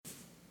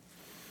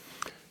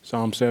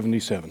Psalm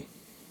 77.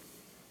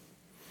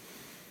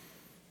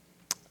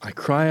 I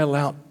cry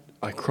aloud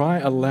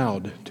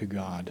to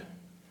God,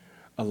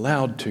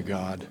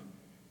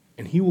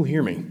 and he will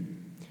hear me.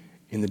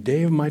 In the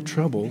day of my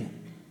trouble,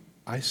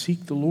 I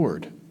seek the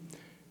Lord.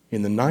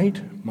 In the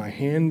night, my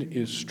hand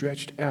is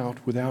stretched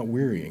out without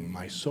wearying.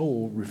 My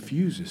soul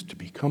refuses to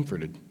be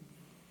comforted.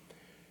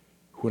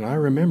 When I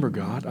remember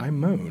God, I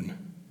moan.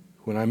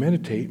 When I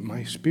meditate,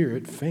 my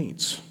spirit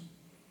faints.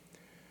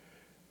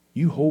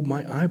 You hold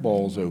my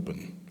eyeballs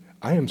open.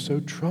 I am so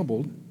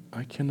troubled,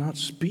 I cannot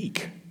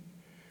speak.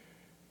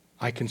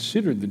 I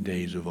considered the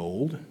days of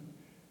old,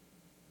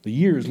 the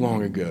years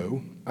long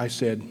ago. I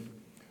said,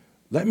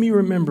 let me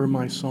remember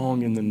my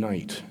song in the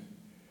night.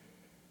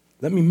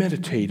 Let me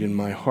meditate in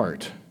my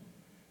heart.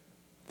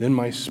 Then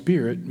my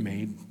spirit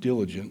made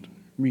diligent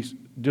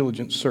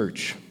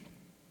search.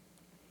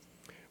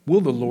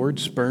 Will the Lord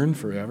spurn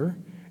forever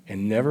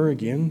and never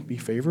again be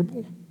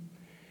favorable?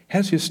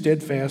 Has his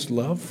steadfast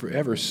love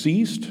forever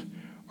ceased?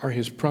 Are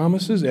his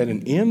promises at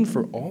an end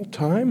for all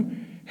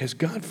time? Has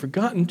God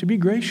forgotten to be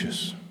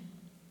gracious?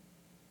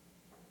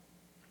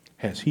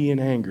 Has he in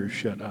anger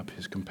shut up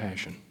his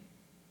compassion?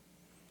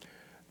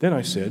 Then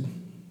I said,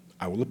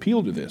 I will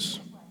appeal to this,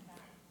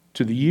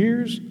 to the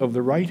years of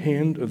the right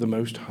hand of the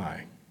Most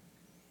High.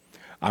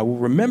 I will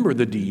remember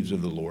the deeds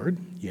of the Lord.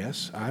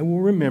 Yes, I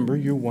will remember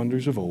your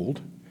wonders of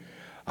old.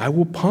 I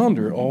will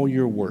ponder all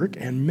your work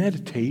and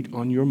meditate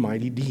on your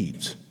mighty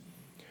deeds.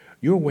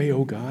 Your way,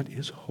 O God,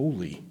 is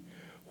holy.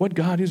 What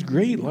God is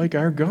great like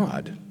our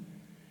God?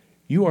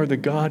 You are the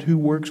God who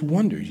works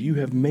wonders. You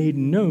have made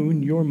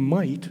known your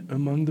might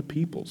among the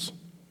peoples.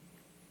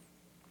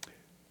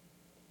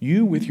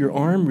 You with your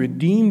arm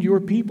redeemed your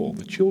people,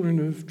 the children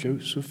of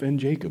Joseph and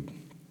Jacob.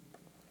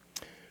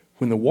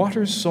 When the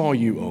waters saw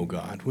you, O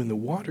God, when the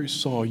waters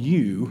saw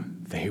you,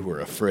 they were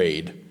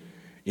afraid.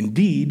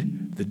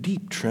 Indeed, the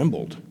deep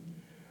trembled.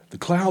 The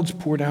clouds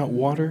poured out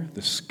water,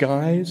 the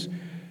skies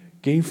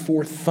gave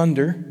forth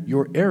thunder,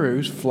 your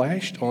arrows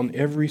flashed on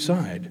every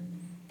side.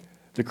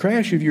 The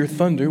crash of your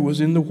thunder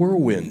was in the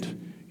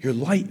whirlwind. Your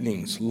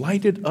lightnings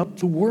lighted up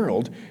the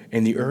world,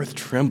 and the earth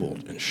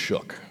trembled and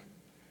shook.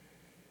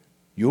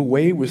 Your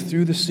way was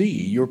through the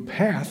sea, your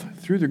path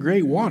through the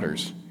great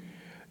waters,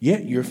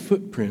 yet your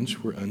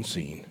footprints were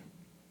unseen.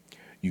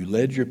 You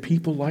led your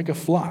people like a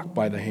flock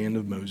by the hand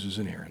of Moses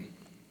and Aaron.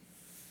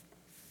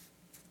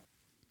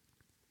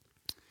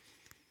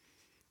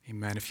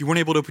 Amen. If you weren't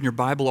able to open your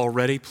Bible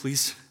already,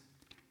 please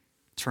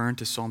turn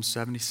to Psalm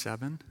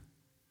 77.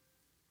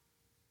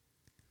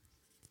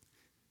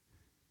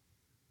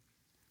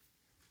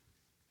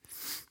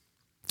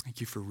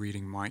 Thank you for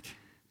reading, Mike.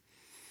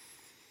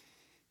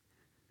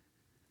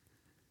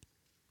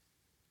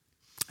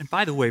 And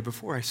by the way,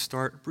 before I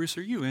start, Bruce,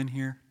 are you in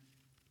here?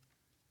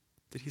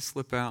 Did he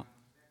slip out?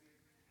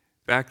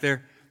 Back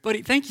there?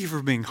 Buddy, thank you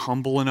for being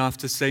humble enough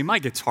to say, my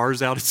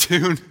guitar's out of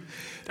tune.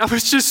 That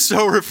was just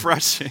so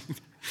refreshing.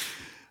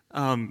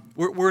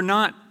 We're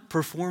not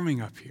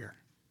performing up here.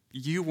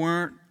 You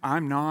weren't,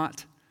 I'm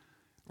not.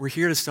 We're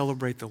here to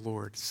celebrate the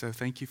Lord. So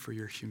thank you for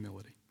your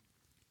humility.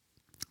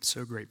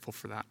 So grateful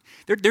for that.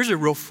 There's a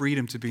real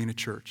freedom to be in a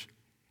church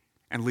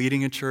and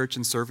leading a church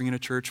and serving in a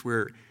church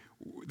where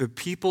the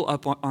people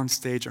up on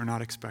stage are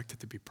not expected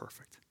to be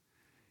perfect.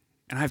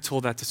 And I've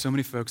told that to so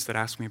many folks that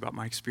ask me about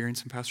my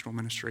experience in pastoral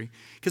ministry,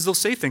 because they'll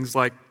say things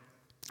like,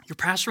 you're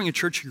pastoring a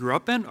church you grew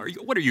up in?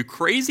 What are you,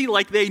 crazy?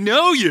 Like they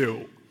know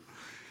you.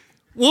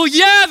 Well,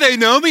 yeah, they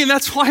know me, and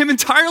that's why I'm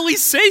entirely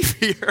safe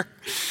here.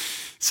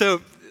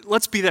 So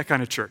let's be that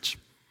kind of church.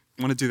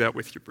 I want to do that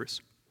with you, Bruce.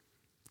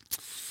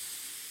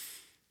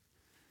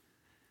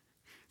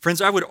 Friends,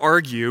 I would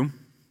argue,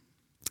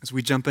 as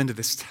we jump into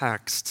this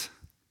text,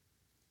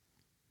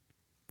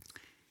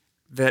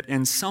 that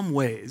in some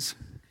ways,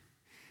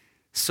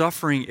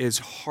 suffering is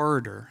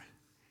harder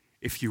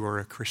if you are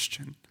a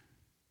Christian,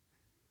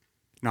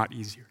 not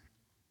easier.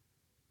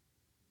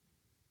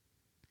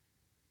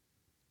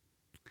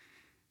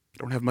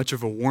 I don't have much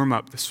of a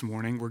warm-up this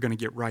morning. We're going to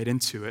get right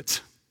into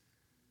it.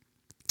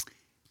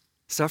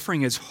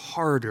 Suffering is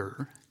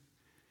harder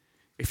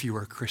if you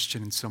are a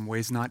Christian in some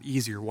ways, not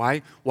easier.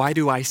 Why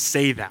do I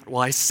say that?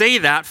 Well, I say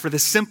that for the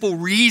simple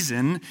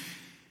reason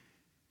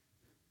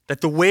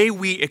that the way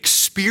we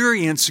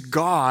experience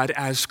God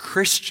as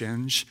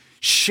Christians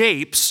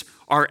shapes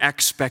our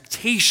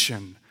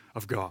expectation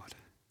of God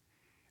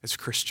as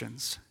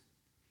Christians.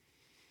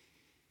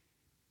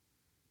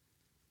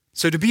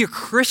 So to be a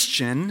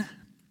Christian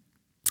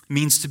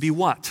means to be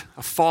what?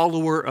 A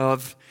follower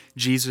of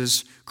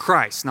Jesus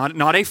Christ.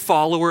 Not a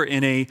follower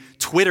in a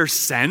Twitter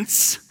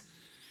sense,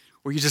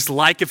 where you just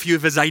like a few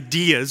of his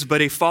ideas,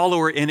 but a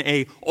follower in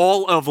a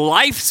all of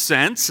life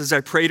sense, as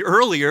I prayed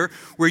earlier,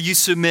 where you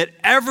submit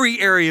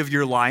every area of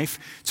your life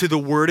to the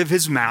word of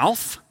his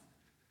mouth,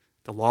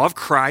 the law of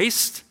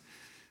Christ,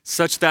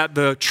 such that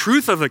the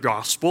truth of the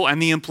gospel and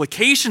the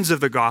implications of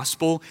the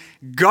gospel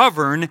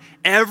govern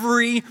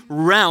every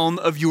realm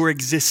of your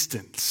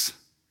existence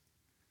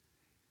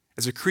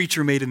as a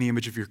creature made in the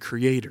image of your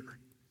Creator.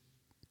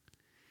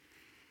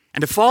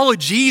 And to follow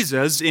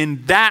Jesus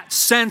in that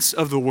sense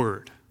of the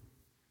word,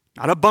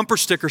 not a bumper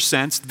sticker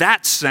sense,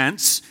 that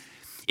sense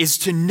is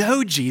to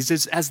know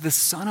Jesus as the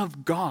Son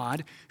of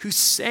God who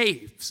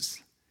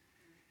saves.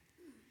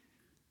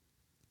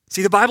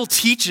 See, the Bible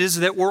teaches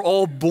that we're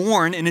all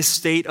born in a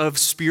state of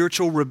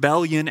spiritual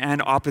rebellion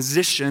and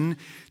opposition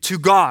to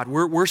God.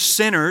 We're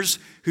sinners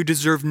who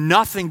deserve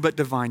nothing but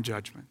divine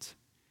judgment.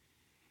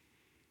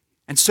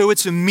 And so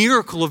it's a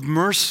miracle of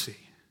mercy,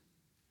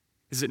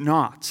 is it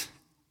not?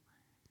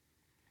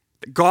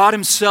 That God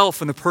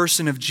himself in the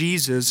person of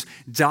Jesus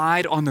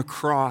died on the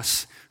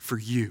cross for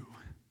you,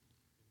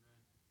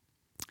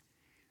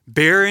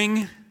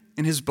 bearing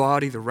in his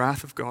body the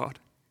wrath of God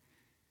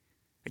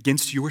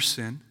against your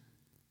sin,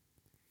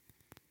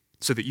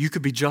 so that you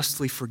could be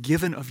justly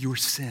forgiven of your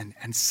sin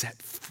and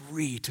set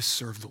free to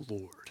serve the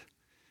Lord.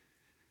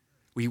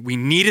 We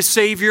need a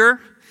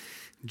Savior.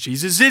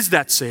 Jesus is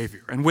that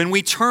Savior. And when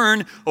we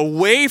turn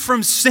away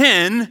from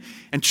sin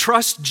and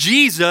trust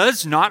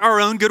Jesus, not our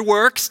own good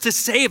works, to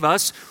save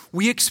us,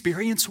 we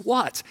experience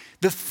what?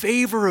 The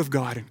favor of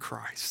God in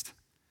Christ,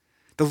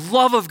 the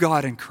love of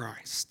God in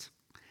Christ,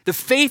 the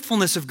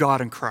faithfulness of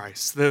God in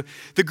Christ, the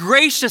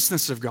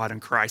graciousness of God in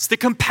Christ, the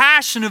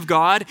compassion of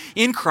God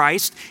in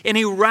Christ in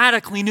a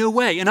radically new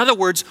way. In other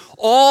words,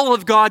 all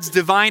of God's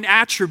divine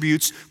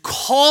attributes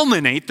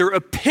culminate, they're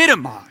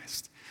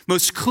epitomized,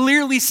 most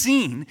clearly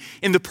seen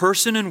in the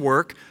person and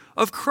work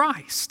of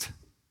Christ,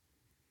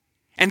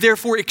 and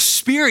therefore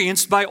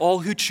experienced by all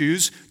who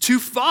choose to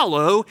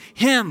follow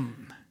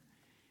him.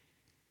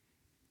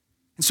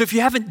 And so if you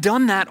haven't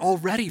done that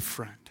already,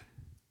 friend,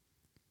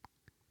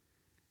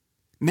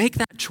 make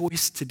that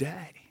choice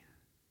today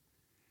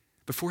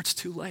before it's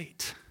too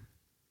late.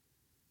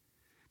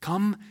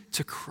 Come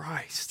to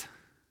Christ.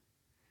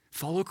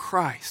 Follow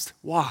Christ.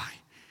 Why?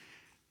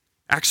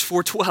 Acts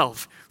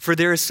 4:12, for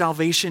there is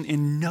salvation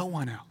in no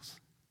one else,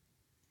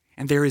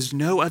 and there is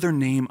no other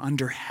name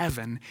under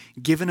heaven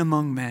given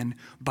among men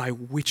by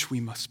which we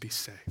must be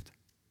saved.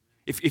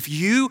 If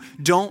you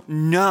don't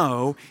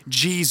know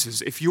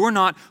Jesus, if you're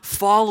not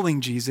following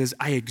Jesus,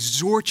 I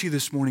exhort you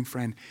this morning,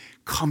 friend,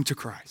 come to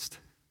Christ.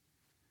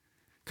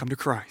 Come to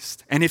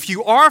Christ. And if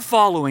you are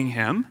following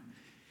him,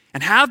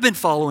 and have been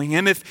following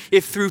him,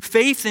 if through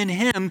faith in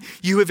him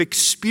you have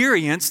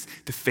experienced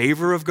the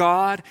favor of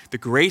God, the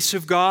grace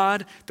of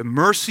God, the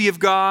mercy of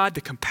God,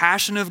 the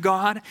compassion of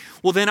God,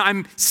 well then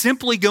I'm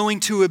simply going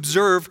to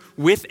observe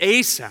with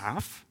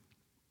Asaph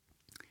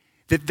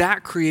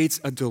that creates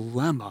a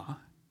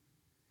dilemma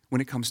when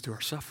it comes to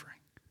our suffering.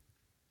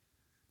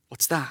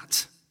 What's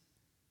that?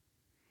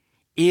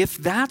 If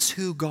that's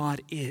who God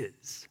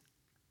is,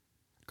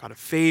 God of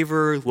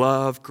favor,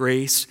 love,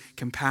 grace,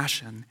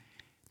 compassion,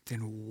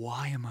 then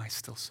why am I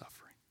still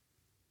suffering?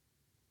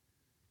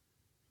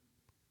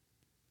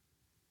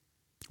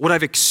 What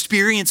I've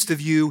experienced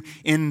of you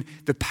in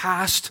the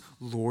past,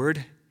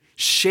 Lord,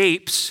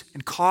 shapes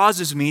and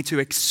causes me to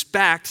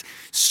expect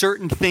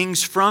certain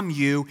things from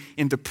you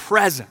in the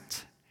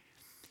present.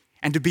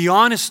 And to be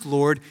honest,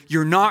 Lord,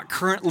 you're not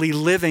currently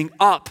living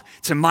up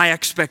to my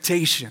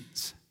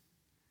expectations.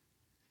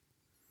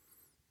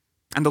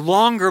 And the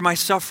longer my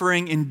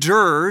suffering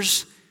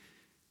endures,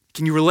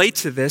 can you relate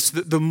to this?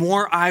 The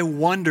more I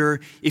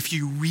wonder if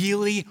you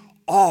really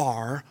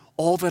are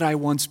all that I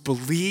once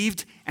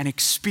believed and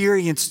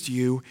experienced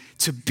you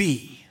to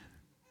be.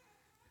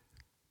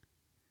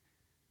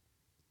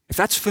 If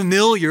that's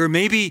familiar,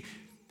 maybe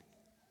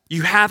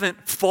you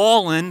haven't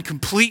fallen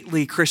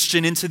completely,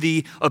 Christian, into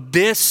the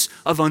abyss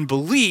of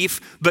unbelief,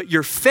 but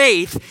your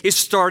faith is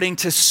starting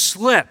to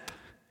slip.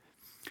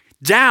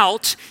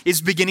 Doubt is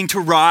beginning to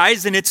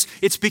rise, and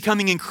it's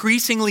becoming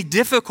increasingly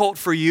difficult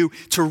for you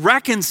to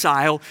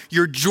reconcile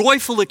your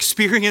joyful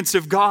experience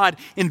of God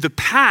in the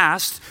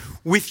past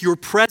with your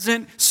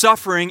present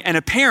suffering and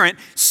apparent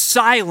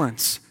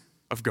silence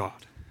of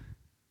God.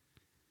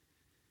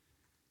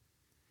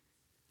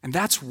 And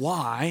that's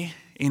why,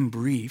 in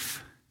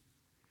brief,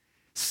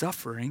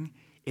 suffering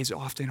is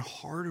often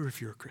harder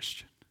if you're a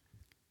Christian,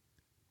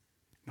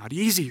 not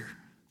easier.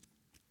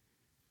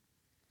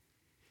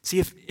 See,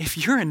 if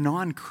you're a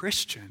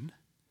non-Christian,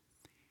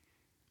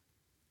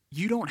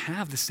 you don't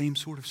have the same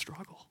sort of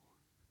struggle.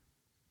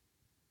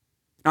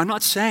 Now, I'm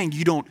not saying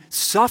you don't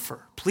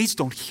suffer. Please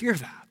don't hear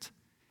that.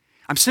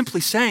 I'm simply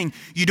saying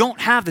you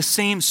don't have the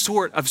same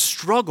sort of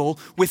struggle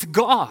with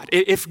God.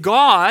 If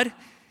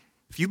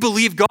you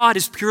believe God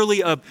is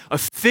purely a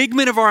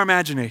figment of our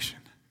imagination,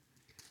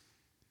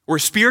 or a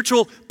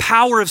spiritual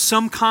power of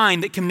some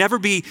kind that can never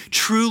be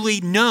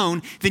truly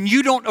known, then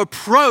you don't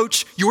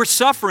approach your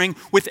suffering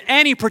with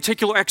any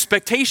particular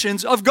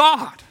expectations of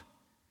God.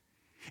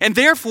 And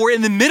therefore,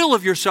 in the middle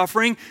of your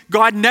suffering,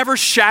 God never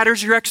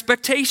shatters your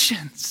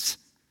expectations.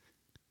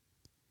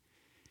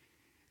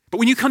 But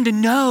when you come to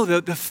know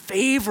the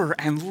favor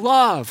and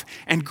love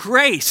and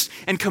grace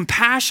and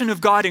compassion of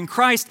God in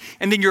Christ,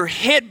 and then you're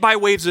hit by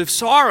waves of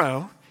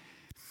sorrow,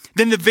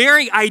 then the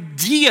very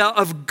idea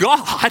of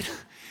God,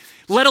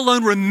 let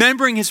alone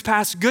remembering his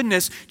past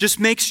goodness, just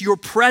makes your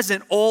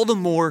present all the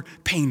more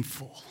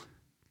painful.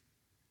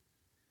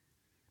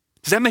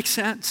 Does that make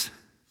sense?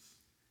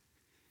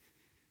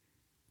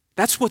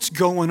 That's what's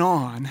going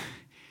on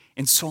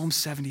in Psalm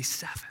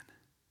 77.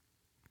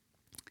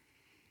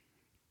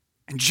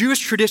 And Jewish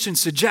tradition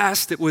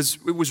suggests it was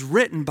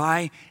written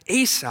by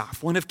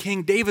Asaph, one of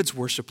King David's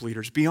worship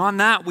leaders. Beyond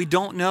that, we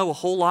don't know a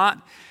whole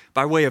lot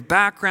by way of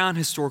background,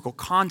 historical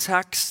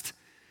context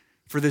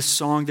for this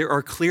song. There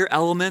are clear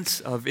elements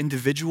of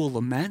individual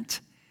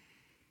lament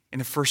in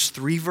the first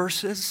 3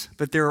 verses,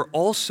 but there are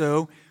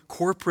also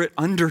corporate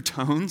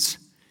undertones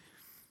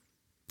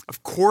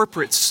of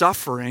corporate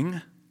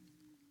suffering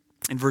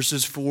in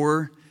verses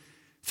 4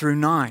 through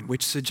 9,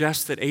 which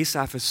suggests that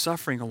Asaph is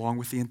suffering along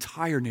with the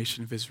entire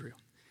nation of Israel.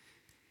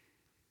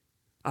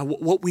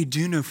 What we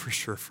do know for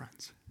sure,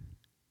 friends,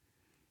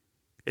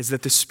 is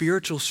that the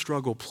spiritual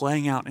struggle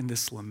playing out in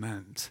this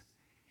lament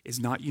is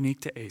not unique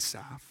to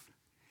Asaph,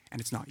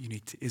 and it's not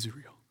unique to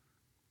Israel.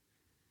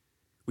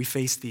 We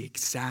face the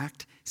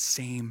exact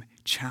same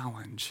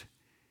challenge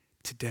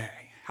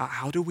today.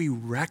 How do we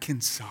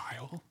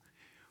reconcile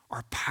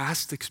our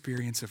past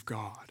experience of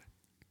God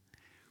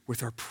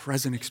with our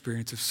present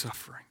experience of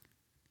suffering?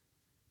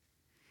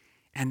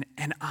 And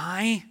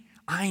I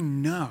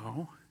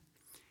know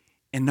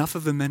enough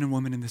of the men and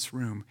women in this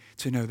room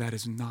to know that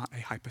is not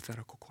a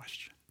hypothetical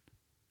question.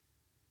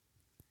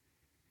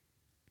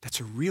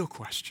 That's a real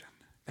question.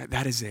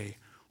 That is a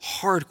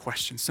hard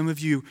question. Some of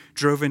you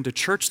drove into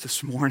church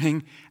this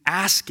morning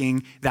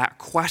asking that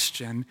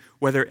question,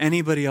 whether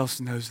anybody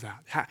else knows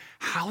that.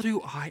 How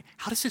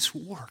does this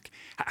work?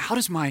 How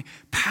does my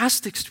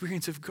past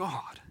experience of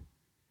God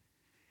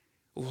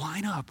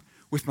line up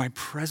with my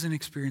present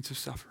experience of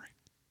suffering?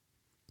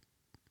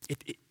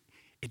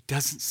 It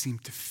doesn't seem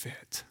to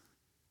fit.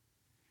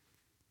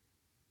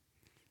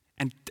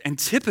 And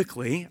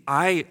typically,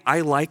 I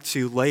like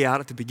to lay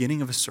out at the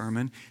beginning of a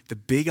sermon the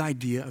big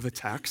idea of a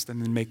text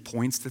and then make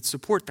points that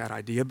support that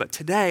idea. But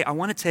today, I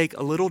want to take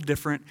a little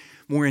different,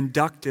 more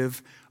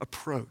inductive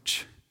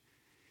approach.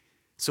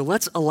 So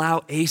let's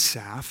allow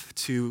Asaph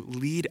to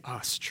lead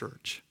us,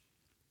 church,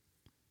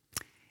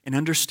 in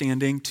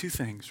understanding 2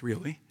 things,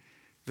 really.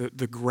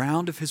 The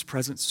ground of his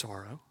present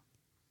sorrow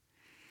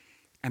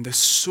and the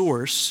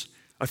source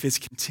of his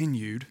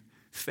continued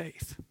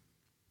faith.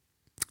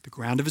 The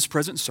ground of his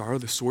present sorrow,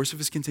 the source of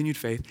his continued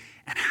faith,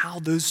 and how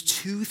those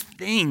 2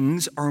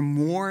 things are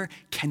more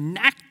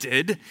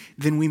connected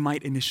than we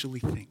might initially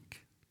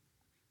think.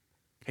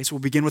 Okay, so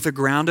we'll begin with the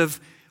ground of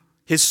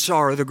his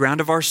sorrow, the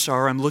ground of our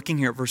sorrow. I'm looking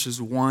here at verses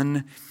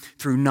 1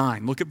 through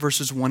 9. Look at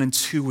verses 1 and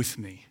 2 with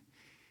me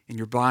in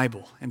your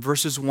Bible. In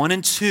verses 1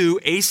 and 2,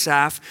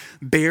 Asaph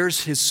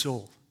bears his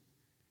soul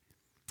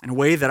in a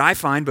way that I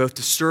find both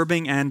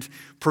disturbing and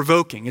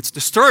provoking. It's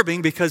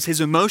disturbing because his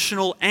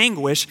emotional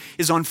anguish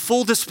is on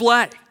full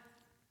display.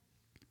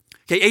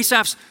 Okay,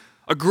 Asaph's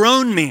a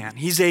grown man.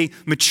 He's a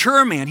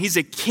mature man. He's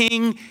a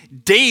King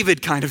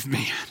David kind of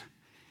man.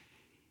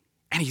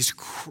 And he's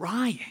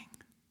crying.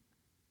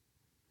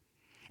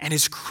 And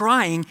his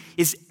crying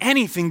is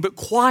anything but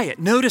quiet.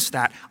 Notice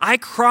that. I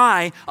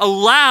cry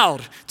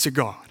aloud to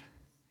God.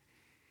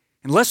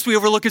 And lest we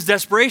overlook his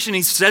desperation,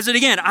 he says it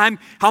again. How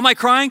am I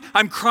crying?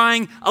 I'm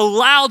crying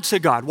aloud to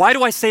God. Why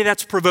do I say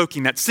that's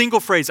provoking? That single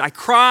phrase, I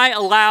cry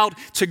aloud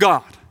to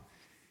God.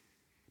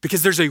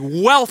 Because there's a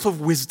wealth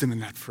of wisdom in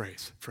that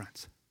phrase,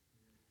 friends.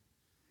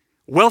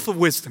 Wealth of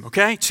wisdom,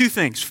 okay? 2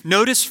 things.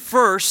 Notice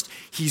first,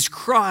 he's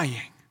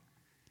crying.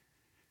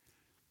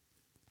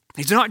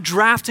 He's not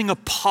drafting a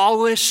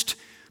polished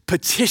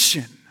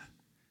petition.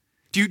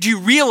 Do you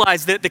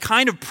realize that the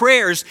kind of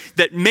prayers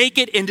that make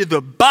it into the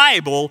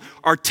Bible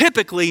are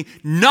typically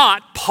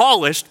not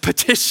polished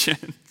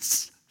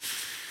petitions?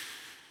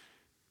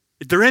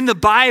 They're in the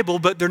Bible,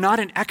 but they're not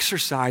an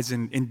exercise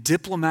in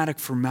diplomatic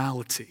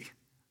formality.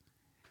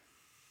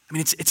 I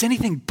mean, it's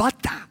anything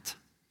but that.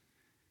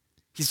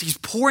 He's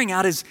pouring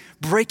out his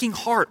breaking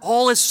heart,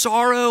 all his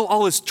sorrow,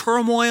 all his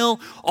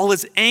turmoil, all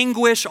his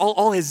anguish,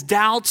 all his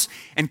doubts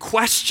and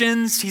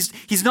questions.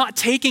 He's not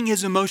taking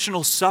his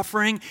emotional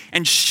suffering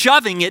and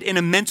shoving it in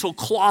a mental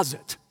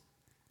closet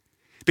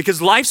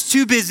because life's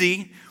too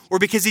busy, or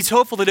because he's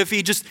hopeful that if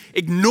he just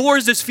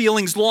ignores his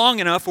feelings long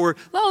enough or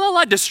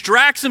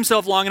distracts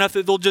himself long enough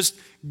that they'll just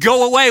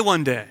go away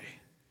one day.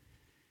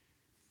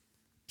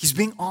 He's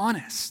being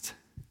honest.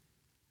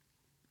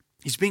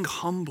 He's being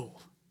humble.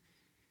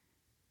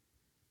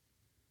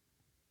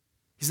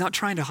 He's not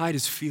trying to hide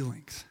his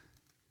feelings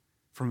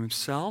from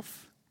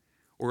himself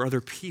or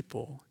other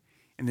people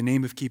in the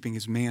name of keeping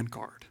his man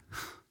card.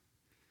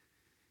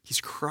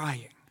 He's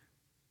crying.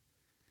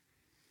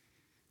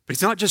 But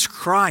he's not just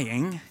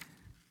crying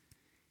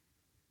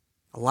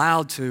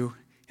aloud to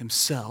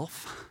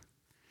himself,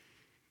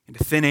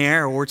 into thin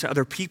air, or to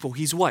other people.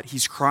 He's what?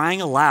 He's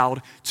crying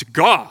aloud to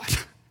God.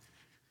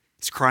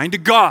 He's crying to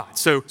God.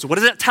 So what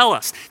does that tell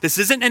us? This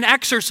isn't an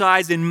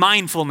exercise in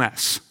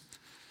mindfulness.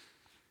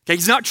 Okay,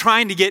 he's not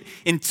trying to get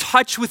in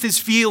touch with his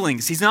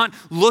feelings. He's not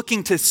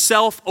looking to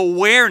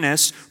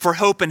self-awareness for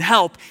hope and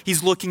help.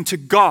 He's looking to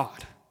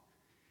God.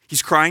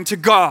 He's crying to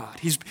God.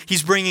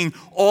 He's bringing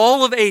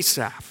all of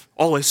Asaph,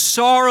 all his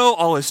sorrow,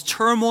 all his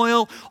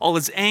turmoil, all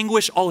his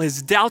anguish, all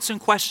his doubts and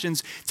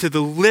questions to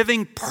the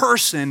living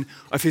person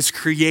of his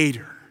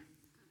Creator.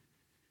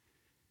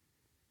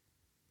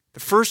 The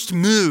first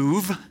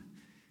move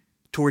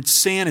towards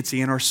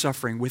sanity in our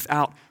suffering,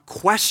 without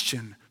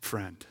question,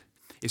 friend,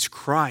 is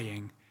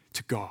crying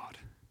to God.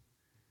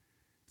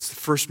 It's the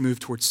first move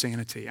towards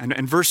sanity.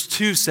 And verse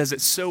 2 says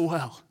it so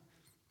well.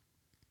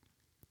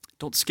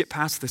 Don't skip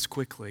past this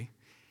quickly.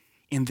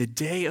 In the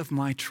day of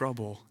my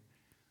trouble,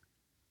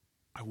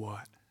 I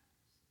what?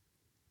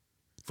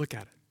 Look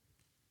at it.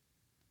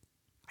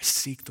 I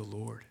seek the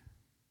Lord.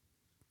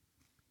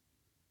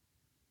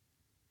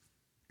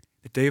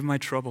 The day of my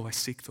trouble, I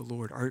seek the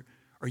Lord. Are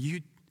you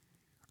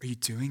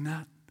doing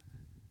that?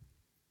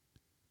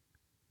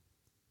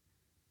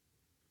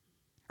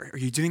 Are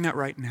you doing that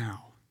right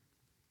now?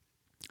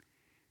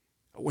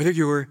 Whether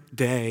your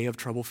day of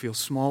trouble feels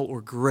small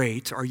or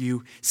great, are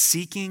you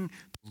seeking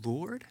the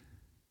Lord?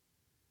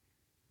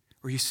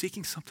 Or are you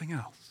seeking something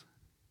else?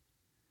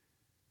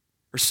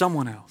 Or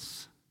someone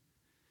else?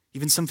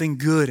 Even something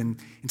good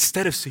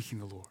instead of seeking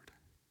the Lord?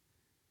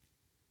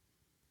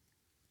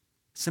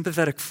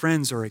 Sympathetic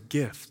friends are a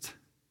gift,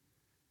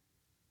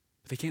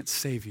 but they can't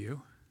save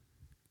you.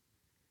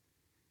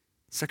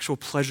 Sexual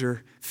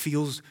pleasure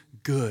feels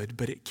good,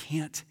 but it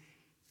can't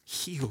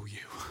heal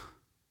you.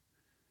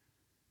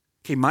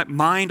 Okay,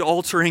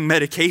 mind-altering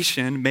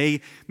medication may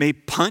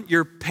punt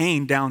your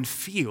pain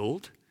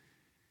downfield,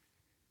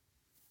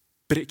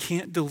 but it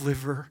can't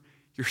deliver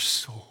your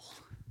soul.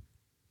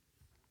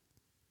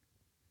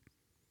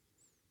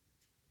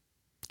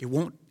 It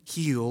won't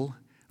heal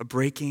a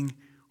breaking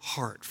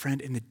heart. Friend,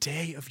 in the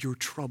day of your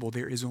trouble,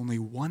 there is only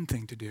one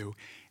thing to do,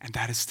 and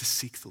that is to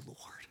seek the Lord.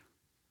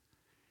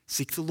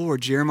 Seek the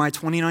Lord. Jeremiah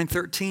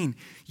 29:13.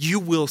 You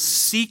will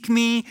seek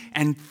me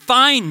and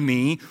find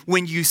me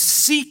when you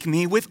seek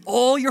me with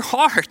all your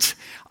heart.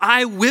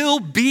 I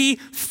will be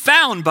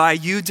found by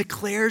you,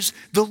 declares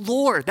the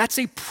Lord. That's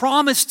a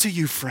promise to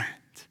you, friend.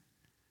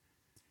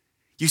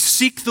 You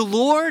seek the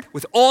Lord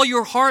with all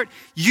your heart,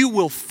 you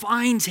will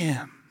find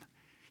him.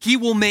 He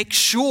will make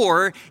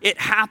sure it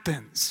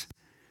happens.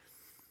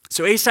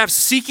 So Asaph's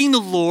seeking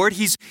the Lord.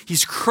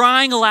 He's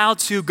crying aloud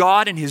to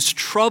God in his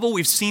trouble.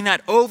 We've seen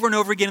that over and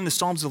over again in the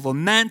Psalms of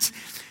Lament.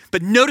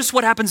 But notice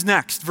what happens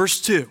next,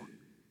 verse 2.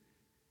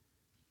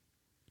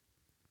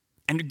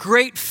 And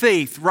great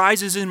faith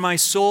rises in my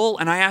soul,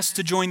 and I ask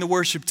to join the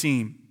worship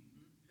team.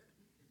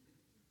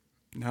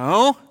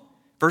 No.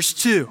 Verse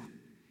 2.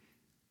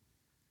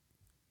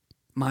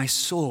 My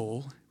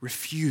soul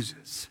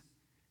refuses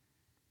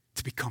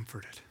to be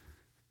comforted.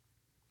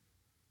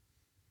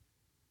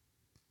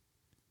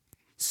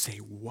 Say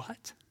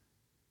what?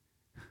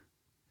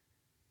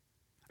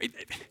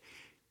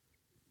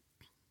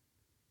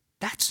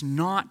 That's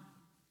not,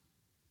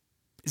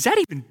 is that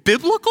even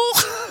biblical?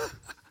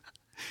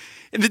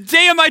 In the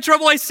day of my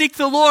trouble, I seek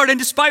the Lord, and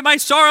despite my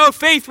sorrow,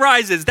 faith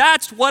rises.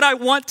 That's what I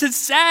want to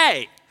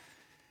say.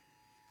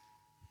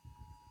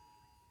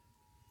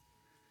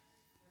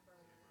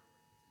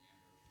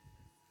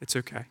 It's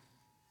okay.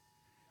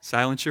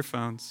 Silence your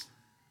phones.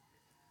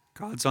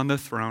 God's on the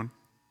throne.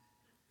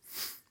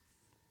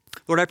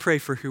 Lord, I pray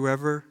for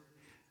whoever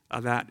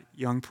that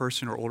young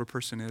person or older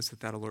person is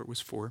that alert was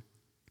for.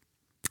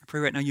 I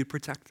pray right now you'd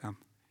protect them.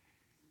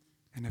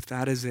 And if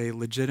that is a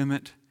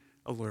legitimate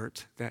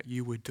alert, that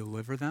you would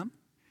deliver them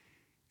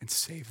and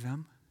save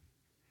them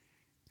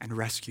and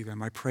rescue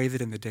them. I pray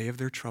that in the day of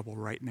their trouble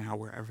right now,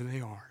 wherever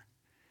they are,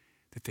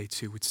 that they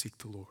too would seek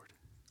the Lord.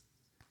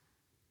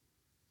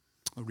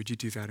 Lord, would you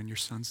do that in your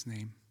Son's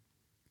name?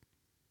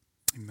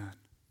 Amen.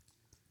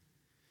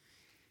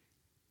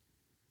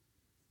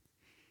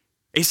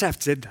 Asaph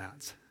did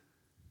that,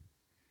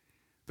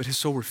 but his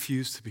soul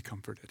refused to be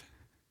comforted.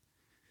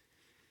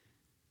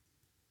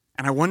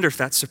 And I wonder if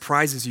that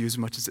surprises you as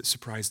much as it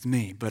surprised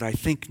me, but I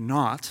think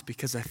not,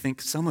 because I think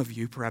some of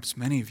you, perhaps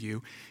many of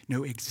you,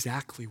 know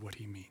exactly what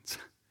he means.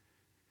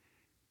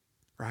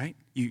 Right?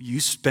 You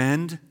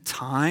spend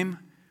time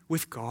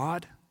with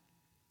God.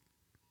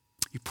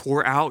 You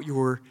pour out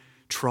your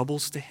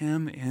troubles to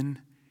him in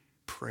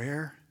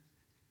prayer.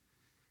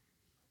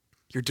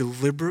 You're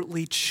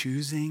deliberately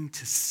choosing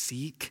to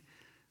seek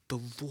the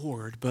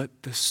Lord,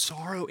 but the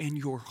sorrow in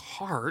your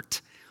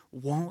heart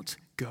won't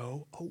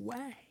go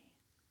away.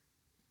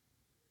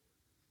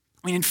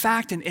 I mean, in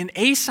fact, in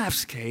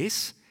Asaph's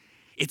case,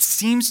 it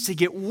seems to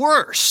get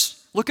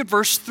worse. Look at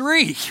verse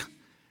 3.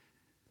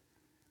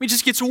 It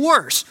just gets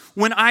worse.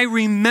 When I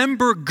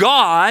remember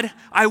God,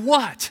 I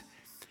what?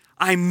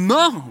 I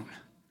moan.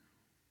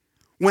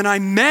 When I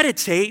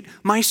meditate,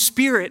 my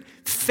spirit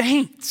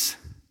faints.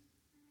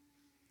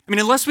 I mean,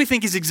 unless we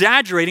think he's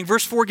exaggerating,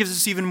 verse 4 gives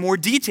us even more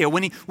detail.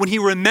 When he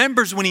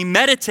remembers, when he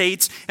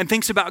meditates and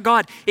thinks about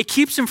God, it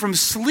keeps him from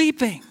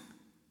sleeping.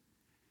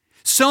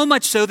 So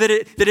much so that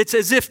it's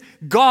as if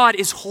God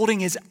is holding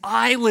his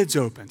eyelids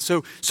open.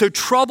 So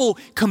trouble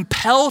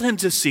compelled him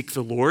to seek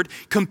the Lord,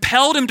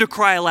 compelled him to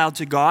cry aloud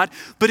to God.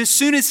 But as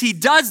soon as he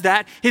does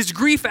that, his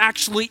grief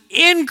actually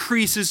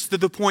increases to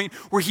the point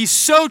where he's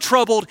so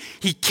troubled,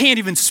 he can't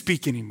even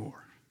speak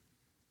anymore.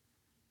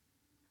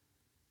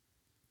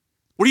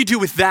 What do you do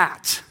with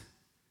that?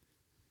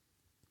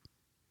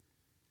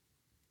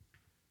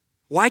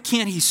 Why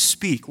can't he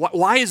speak?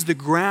 Why is the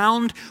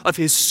ground of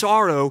his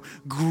sorrow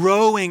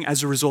growing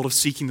as a result of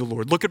seeking the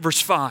Lord? Look at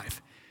verse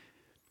 5.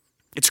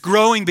 It's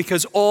growing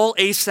because all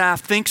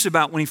Asaph thinks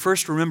about when he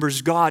first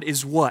remembers God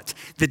is what?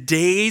 The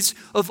days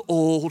of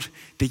old,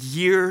 the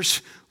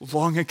years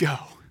long ago.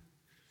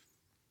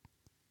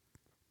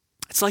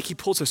 It's like he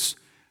pulls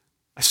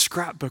a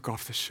scrapbook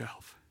off the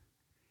shelf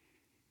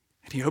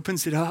and he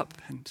opens it up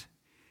and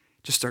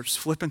just starts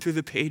flipping through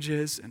the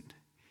pages, and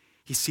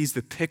he sees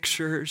the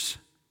pictures.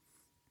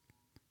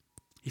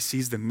 He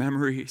sees the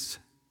memories.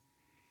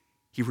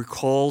 He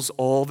recalls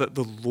all that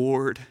the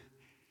Lord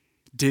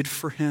did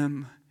for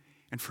him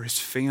and for his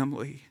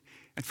family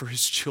and for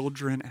his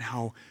children, and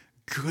how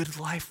good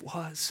life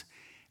was,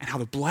 and how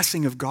the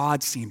blessing of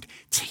God seemed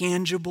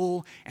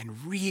tangible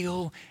and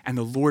real, and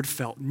the Lord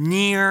felt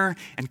near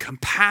and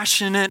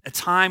compassionate, a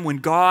time when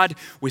God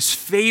was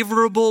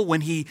favorable,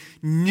 when he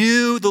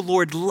knew the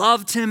Lord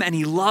loved him and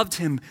he loved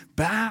him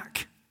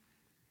back.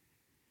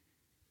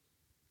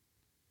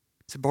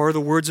 To borrow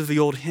the words of the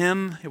old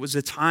hymn, it was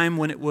a time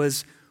when it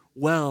was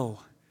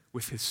well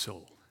with his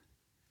soul.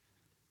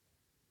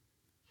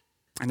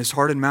 And his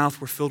heart and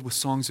mouth were filled with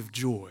songs of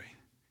joy,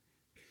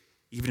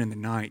 even in the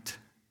night,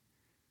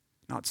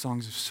 not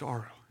songs of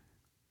sorrow.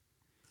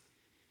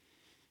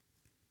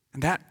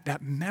 And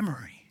that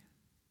memory,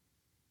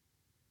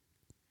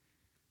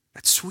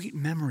 that sweet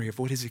memory of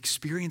what his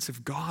experience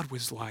of God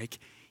was like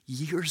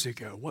years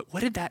ago,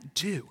 what did that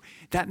do?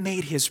 That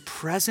made his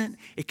present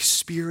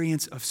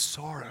experience of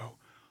sorrow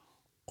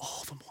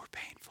all the more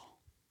painful.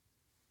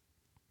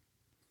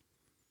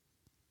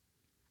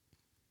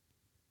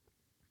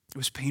 It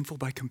was painful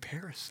by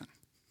comparison.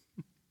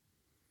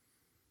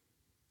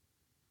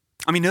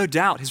 I mean, no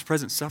doubt his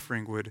present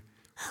suffering would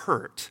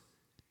hurt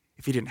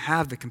if he didn't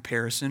have the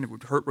comparison. It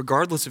would hurt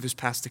regardless of his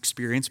past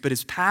experience, but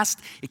his past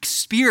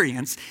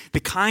experience, the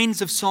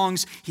kinds of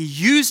songs he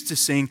used to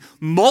sing,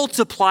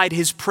 multiplied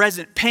his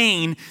present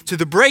pain to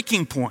the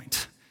breaking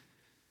point.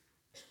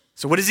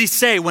 So what does he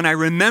say? When I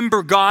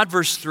remember God,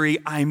 verse 3,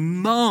 I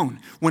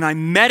moan. When I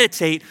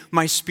meditate,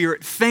 my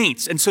spirit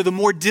faints. And so the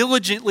more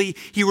diligently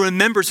he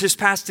remembers his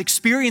past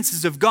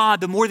experiences of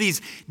God, the more these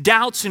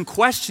doubts and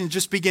questions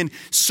just begin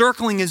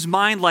circling his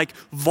mind like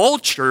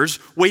vultures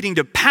waiting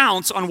to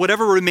pounce on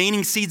whatever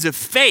remaining seeds of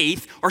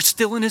faith are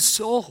still in his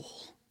soul.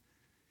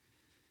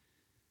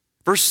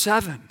 Verse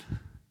 7.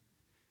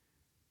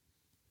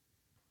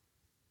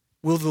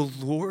 Will the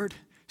Lord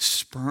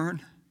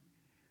spurn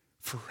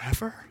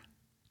forever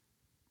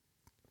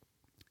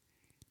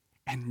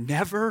and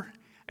never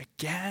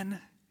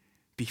again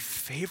be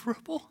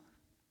favorable?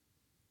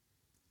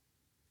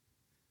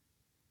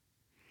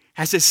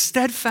 Has his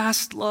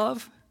steadfast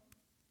love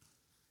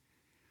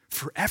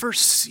forever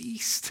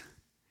ceased?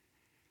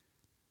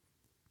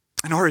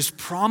 And are his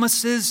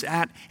promises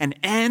at an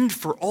end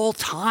for all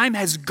time?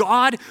 Has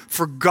God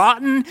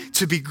forgotten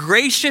to be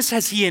gracious?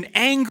 Has he in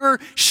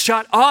anger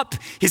shut up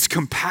his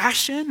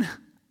compassion?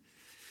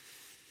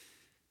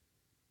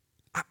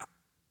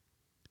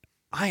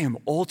 I am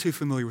all too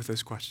familiar with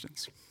those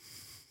questions.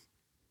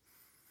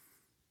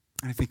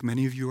 And I think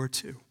many of you are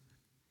too.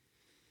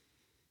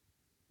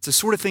 It's the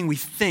sort of thing we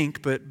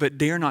think, but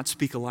dare not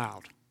speak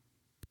aloud.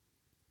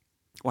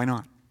 Why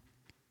not?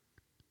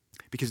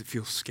 Because it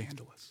feels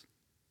scandalous.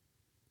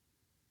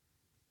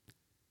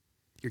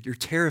 You're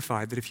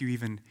terrified that if you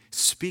even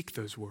speak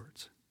those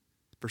words,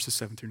 verses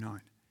 7 through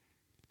 9,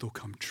 they'll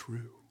come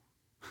true.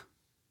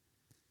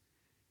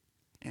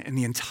 And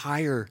the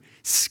entire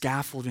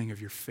scaffolding of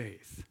your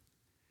faith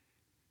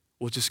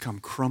will just come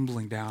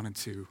crumbling down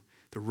into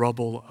the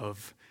rubble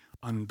of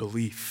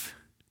unbelief.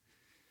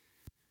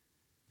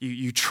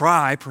 You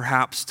try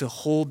perhaps to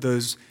hold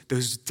those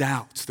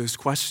doubts, those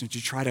questions. You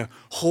try to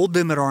hold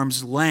them at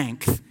arm's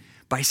length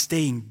by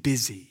staying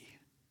busy.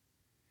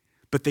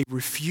 But they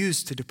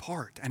refuse to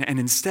depart. And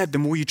instead, the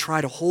more you try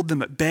to hold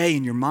them at bay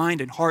in your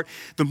mind and heart,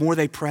 the more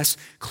they press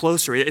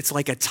closer. It's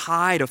like a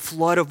tide, a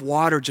flood of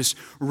water just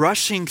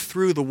rushing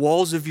through the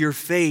walls of your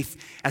faith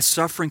as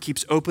suffering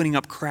keeps opening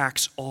up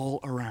cracks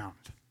all around.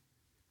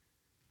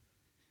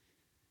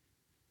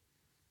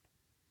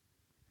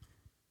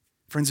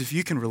 Friends, if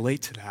you can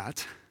relate to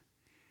that,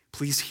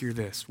 please hear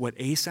this. What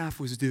Asaph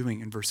was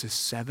doing in verses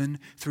 7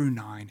 through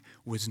 9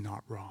 was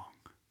not wrong.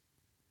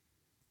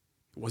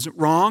 It wasn't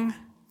wrong.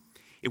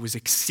 It was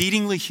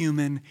exceedingly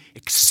human,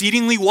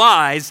 exceedingly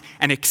wise,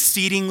 and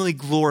exceedingly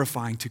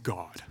glorifying to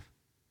God.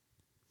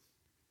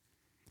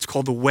 It's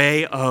called the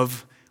way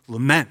of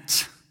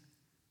lament.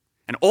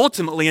 And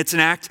ultimately, it's an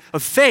act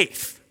of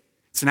faith.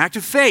 It's an act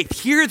of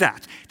faith. Hear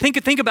that.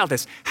 Think about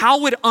this.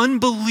 How would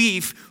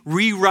unbelief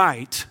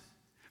rewrite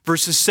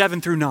verses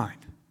 7 through 9.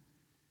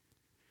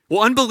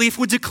 Well, unbelief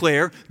would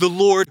declare the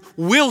Lord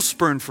will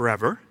spurn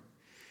forever.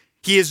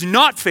 He is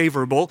not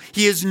favorable.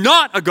 He is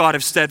not a God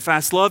of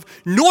steadfast love,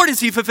 nor does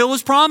he fulfill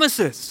his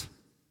promises.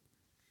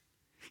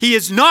 He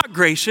is not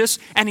gracious,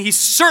 and he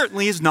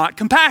certainly is not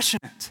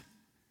compassionate.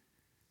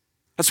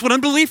 That's what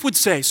unbelief would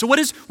say. So what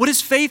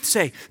does faith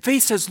say?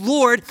 Faith says,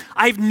 Lord,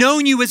 I've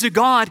known you as a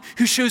God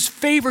who shows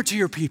favor to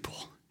your people,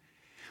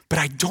 but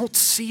I don't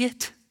see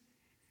it.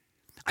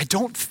 I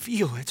don't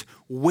feel it.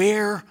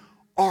 Where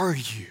are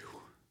you?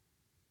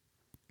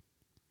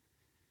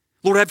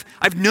 Lord,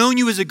 I've known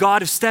you as a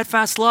God of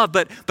steadfast love,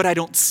 but I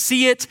don't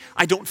see it.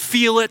 I don't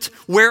feel it.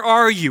 Where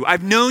are you?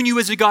 I've known you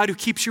as a God who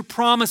keeps your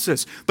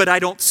promises, but I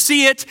don't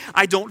see it.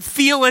 I don't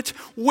feel it.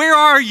 Where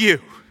are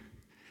you?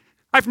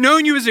 I've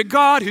known you as a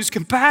God who's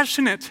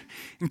compassionate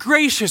and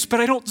gracious, but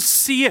I don't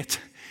see it.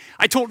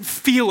 I don't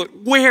feel it.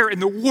 Where in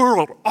the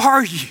world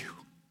are you?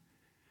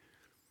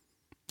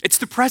 It's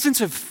the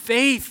presence of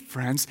faith,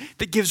 friends,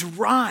 that gives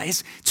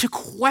rise to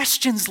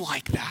questions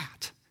like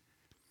that.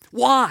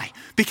 Why?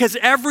 Because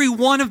every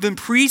one of them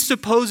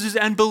presupposes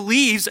and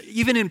believes,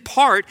 even in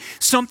part,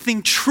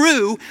 something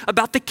true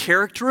about the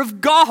character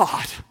of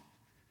God.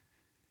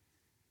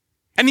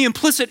 And the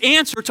implicit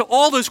answer to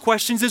all those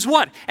questions is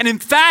what? An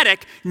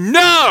emphatic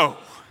no.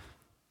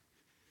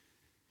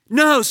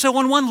 No. So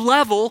on one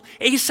level,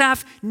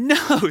 Asaph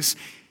knows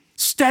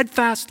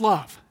steadfast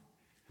love.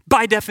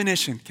 By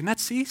definition, can that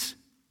cease?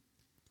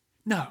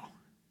 No.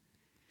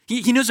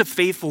 He knows a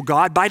faithful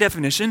God, by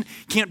definition,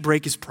 can't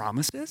break his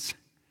promises.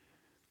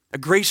 A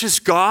gracious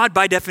God,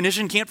 by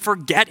definition, can't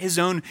forget his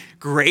own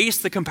grace.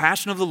 The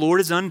compassion of the Lord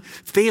is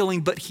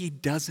unfailing, but he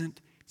doesn't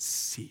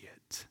see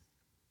it.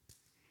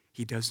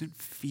 He doesn't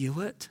feel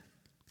it,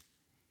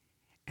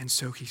 and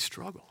so he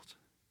struggled.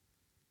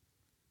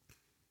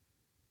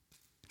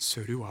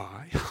 So do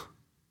I.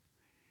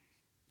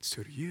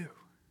 So do you.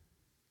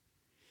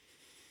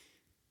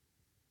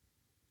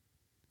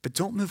 But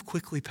don't move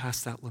quickly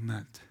past that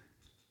lament,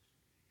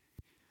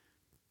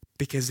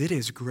 because it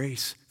is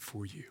grace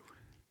for you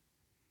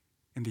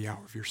in the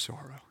hour of your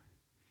sorrow.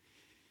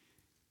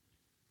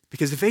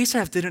 Because if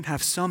Asaph didn't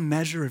have some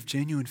measure of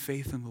genuine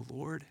faith in the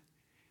Lord,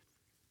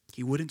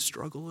 he wouldn't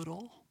struggle at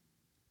all.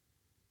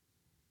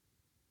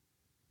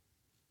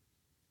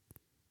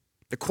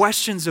 The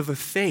questions of a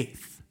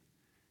faith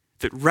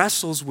that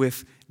wrestles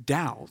with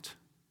doubt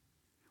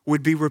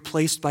would be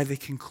replaced by the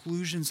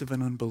conclusions of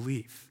an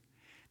unbelief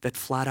that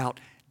flat out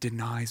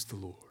denies the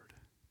Lord.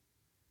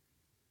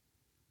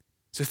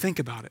 So think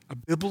about it. A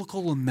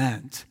biblical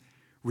lament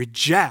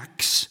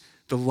rejects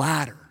the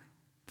latter,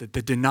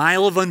 the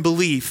denial of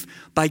unbelief,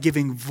 by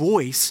giving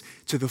voice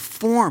to the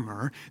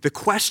former, the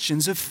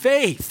questions of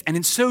faith. And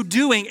in so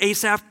doing,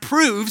 Asaph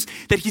proves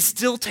that he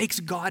still takes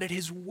God at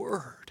his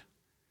word.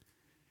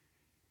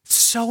 It's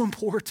so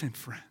important,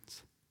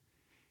 friends.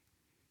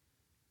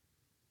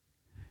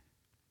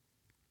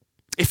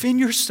 If in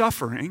your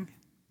suffering,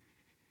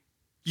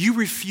 you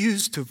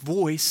refuse to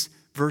voice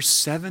verse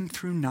 7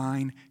 through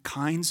 9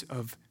 kinds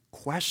of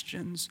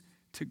questions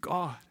to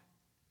God,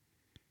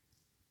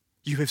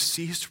 you have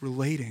ceased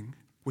relating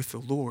with the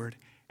Lord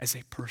as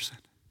a person.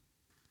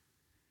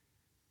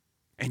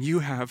 And you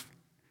have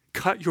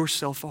cut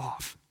yourself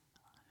off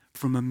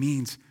from a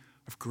means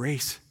of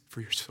grace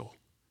for your soul,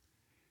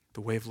 the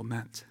way of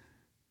lament.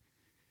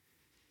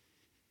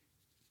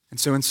 And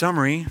so in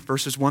summary,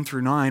 verses 1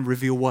 through 9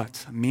 reveal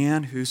what? A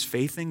man whose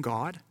faith in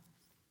God,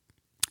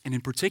 and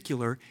in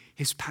particular,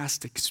 his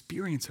past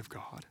experience of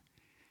God,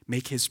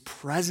 make his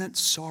present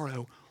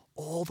sorrow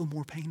all the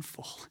more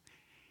painful.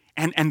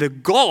 And the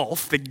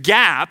gulf, the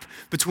gap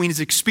between his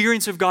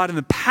experience of God in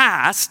the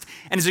past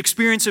and his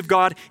experience of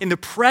God in the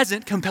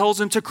present compels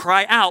him to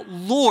cry out,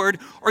 Lord,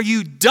 are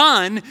you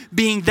done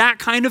being that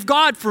kind of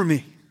God for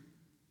me?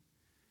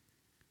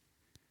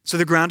 So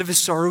the ground of his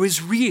sorrow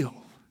is real,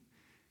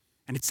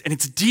 and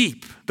it's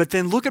deep. But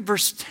then look at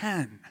verse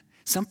 10.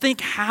 Something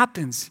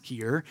happens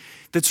here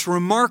that's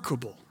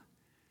remarkable.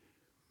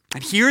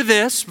 And hear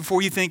this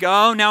before you think,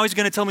 oh, now he's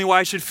going to tell me why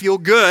I should feel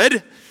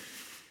good.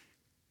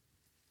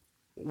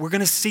 We're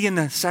going to see in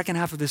the second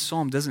half of this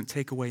psalm doesn't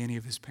take away any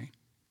of his pain.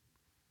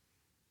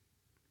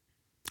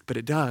 But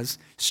it does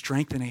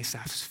strengthen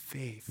Asaph's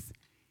faith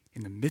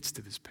in the midst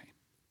of his pain.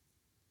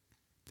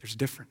 There's a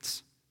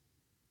difference.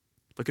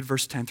 Look at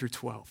verse 10 through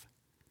 12.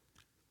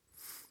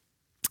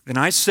 Then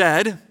I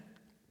said,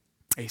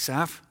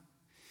 Asaph,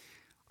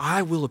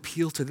 I will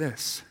appeal to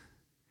this,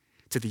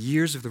 to the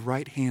years of the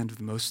right hand of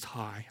the Most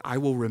High. I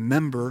will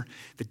remember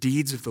the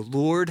deeds of the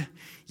Lord.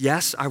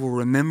 Yes, I will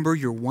remember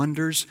your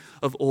wonders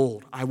of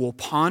old. I will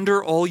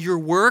ponder all your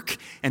work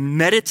and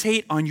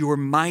meditate on your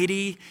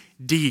mighty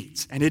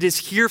deeds. And it is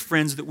here,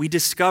 friends, that we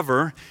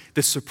discover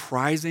the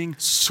surprising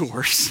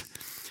source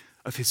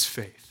of his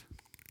faith.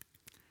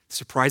 The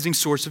surprising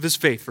source of his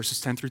faith, verses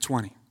 10 through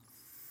 20.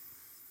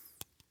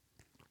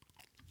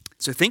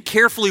 So think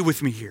carefully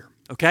with me here,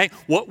 okay?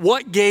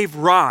 What gave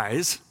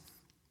rise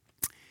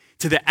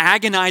to the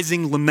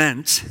agonizing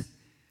lament,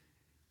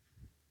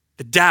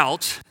 the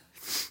doubt,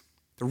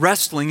 The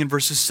wrestling in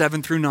verses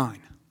 7 through 9.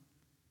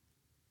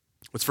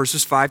 What's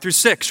verses 5 through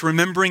 6?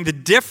 Remembering the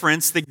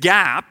difference, the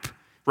gap,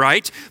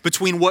 right,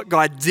 between what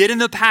God did in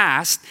the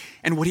past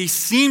and what he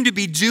seemed to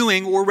be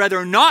doing, or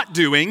rather not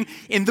doing,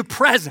 in the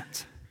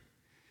present.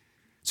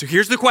 So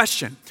here's the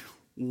question.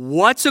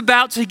 What's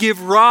about to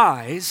give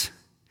rise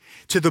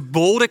to the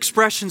bold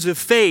expressions of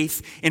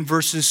faith in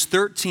verses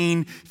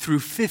 13 through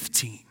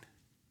 15?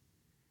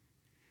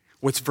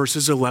 What's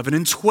verses 11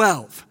 and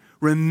 12?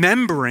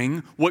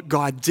 Remembering what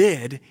God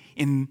did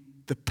in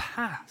the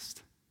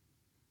past.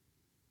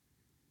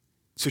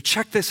 So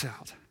check this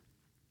out.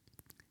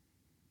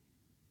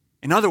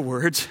 In other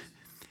words,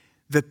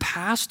 the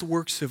past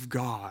works of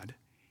God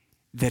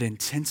that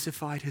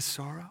intensified his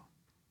sorrow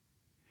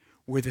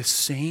were the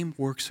same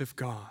works of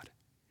God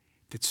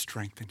that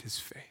strengthened his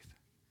faith.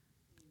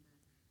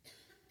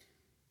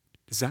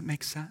 Does that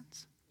make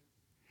sense?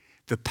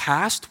 The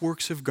past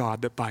works of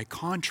God that, by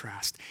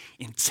contrast,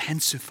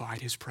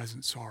 intensified his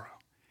present sorrow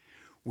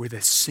were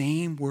the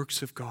same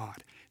works of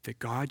God that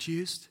God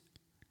used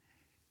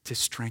to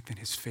strengthen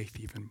his faith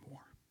even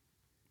more.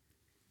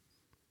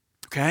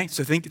 Okay,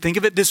 so think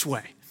of it this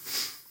way,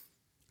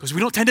 because we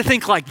don't tend to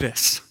think like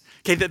this.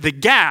 Okay, that the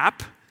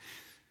gap,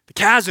 the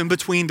chasm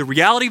between the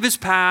reality of his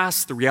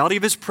past, the reality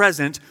of his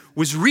present,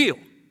 was real.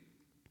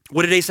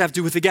 What did Asaph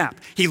do with the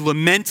gap? He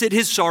lamented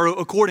his sorrow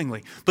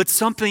accordingly. But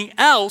something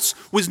else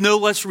was no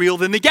less real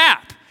than the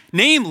gap,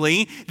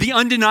 namely the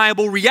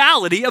undeniable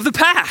reality of the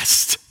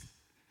past.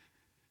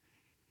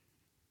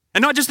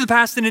 And not just the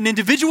past in an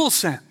individual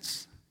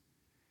sense.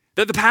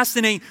 The past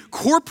in a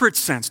corporate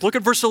sense. Look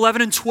at verse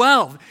 11 and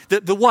 12.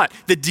 The what?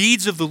 The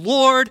deeds of the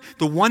Lord,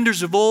 the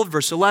wonders of old,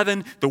 verse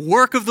 11. The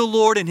work of the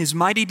Lord and his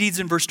mighty deeds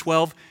in verse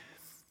 12.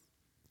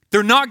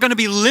 They're not going to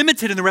be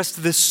limited in the rest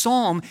of this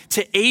psalm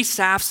to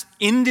Asaph's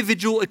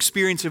individual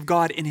experience of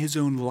God in his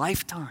own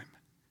lifetime.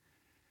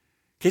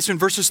 Okay, so in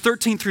verses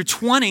 13 through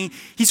 20,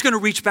 he's going to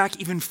reach back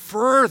even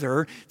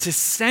further to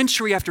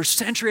century after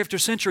century after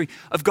century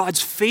of God's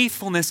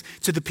faithfulness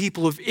to the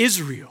people of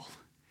Israel,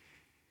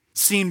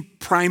 seen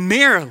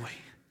primarily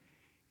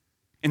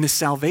in the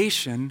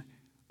salvation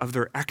of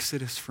their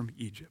exodus from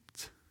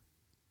Egypt.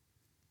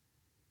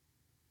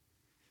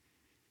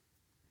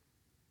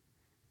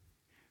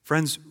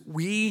 Friends,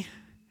 we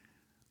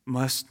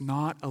must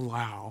not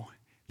allow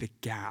the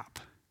gap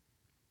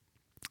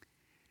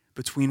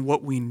between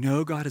what we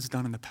know God has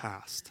done in the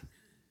past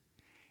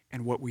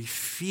and what we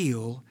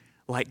feel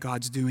like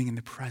God's doing in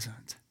the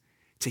present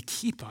to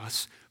keep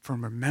us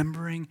from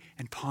remembering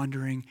and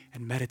pondering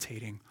and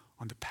meditating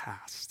on the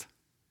past.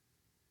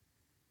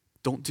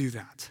 Don't do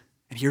that.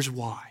 And here's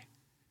why.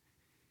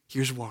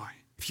 Here's why.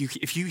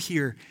 If you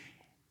hear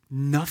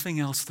nothing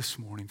else this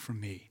morning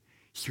from me,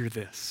 hear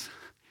this.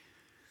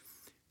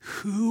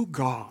 Who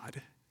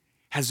God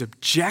has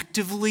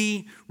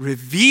objectively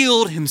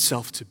revealed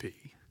himself to be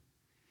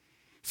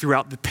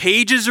throughout the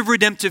pages of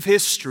redemptive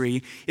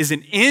history is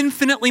an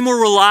infinitely more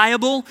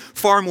reliable,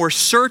 far more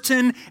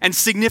certain, and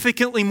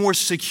significantly more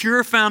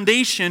secure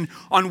foundation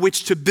on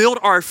which to build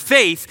our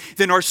faith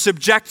than our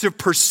subjective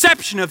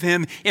perception of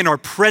him in our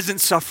present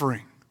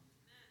suffering.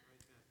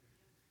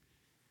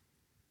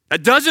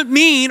 That doesn't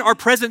mean our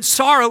present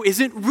sorrow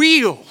isn't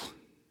real,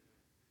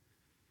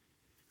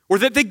 or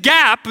that the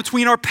gap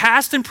between our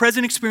past and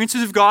present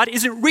experiences of God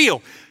isn't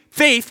real.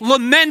 Faith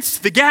laments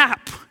the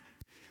gap.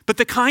 But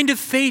the kind of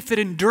faith that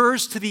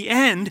endures to the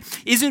end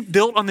isn't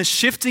built on the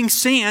shifting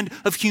sand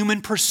of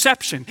human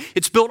perception.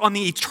 It's built on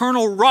the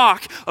eternal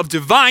rock of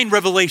divine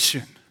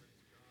revelation.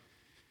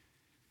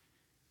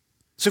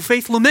 So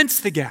faith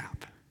laments the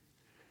gap.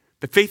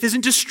 But faith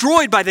isn't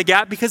destroyed by the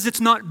gap because it's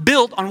not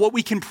built on what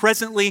we can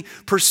presently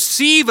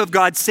perceive of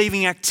God's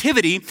saving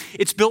activity.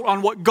 It's built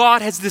on what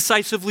God has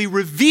decisively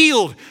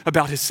revealed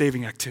about his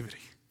saving activity.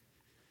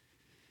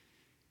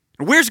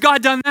 And where's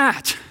God done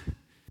that?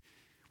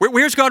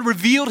 Where's God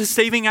revealed his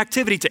saving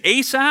activity to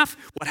Asaph?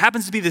 What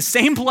happens to be the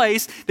same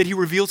place that he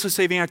reveals his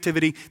saving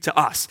activity to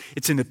us.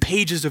 It's in the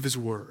pages of his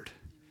word.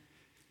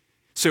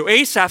 So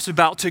Asaph's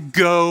about to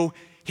go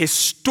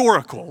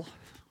historical.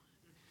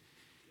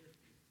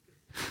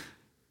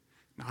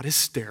 Not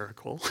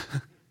hysterical.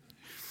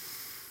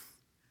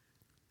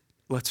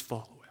 Let's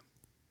follow him.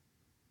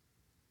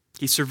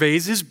 He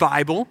surveys his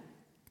Bible.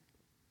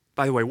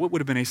 By the way, what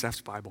would have been Asaph's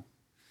Bible?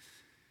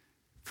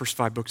 First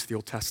 5 books of the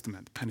Old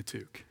Testament, the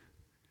Pentateuch.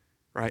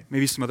 Right?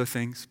 Maybe some other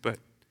things, but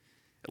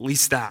at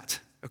least that.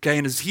 Okay?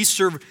 And as he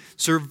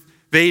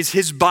surveys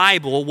his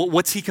Bible,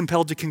 what's he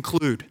compelled to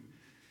conclude?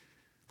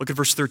 Look at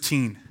verse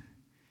 13.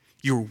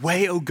 Your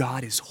way, O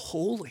God, is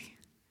holy.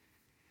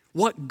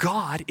 What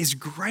God is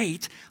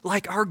great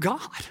like our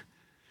God?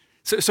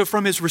 So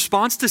from his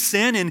response to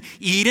sin in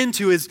Eden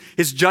to his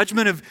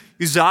judgment of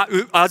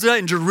Uzzah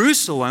in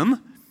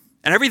Jerusalem,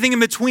 and everything in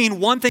between,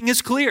 one thing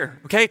is clear,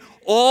 okay?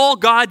 All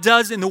God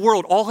does in the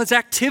world, all his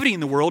activity in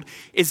the world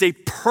is a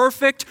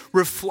perfect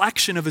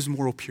reflection of his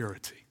moral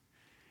purity.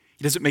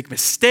 He doesn't make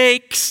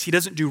mistakes. He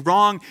doesn't do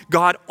wrong.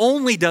 God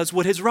only does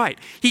what is right.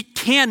 He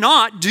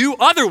cannot do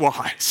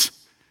otherwise.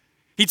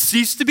 He'd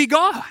cease to be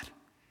God.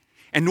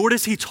 and nor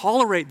does he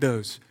tolerate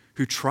those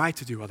who try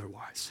to do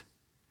otherwise.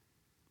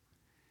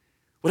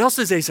 What else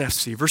does Asaph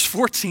see? Verse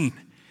 14,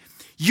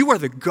 you are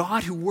the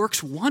God who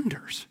works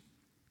wonders.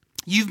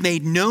 You've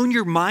made known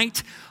your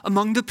might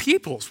among the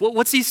peoples.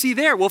 What's he see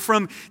there? Well,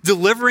 from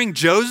delivering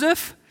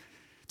Joseph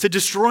to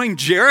destroying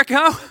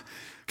Jericho,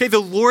 okay, the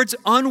Lord's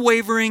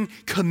unwavering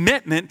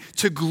commitment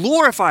to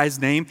glorify his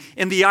name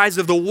in the eyes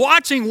of the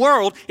watching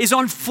world is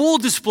on full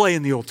display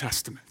in the Old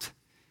Testament.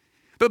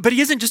 But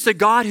he isn't just a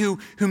God who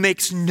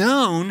makes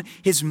known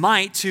his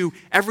might to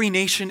every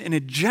nation in a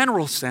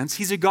general sense.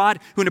 He's a God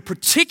who in a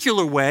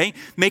particular way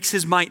makes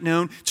his might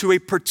known to a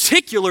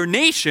particular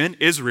nation,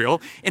 Israel,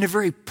 in a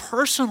very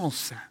personal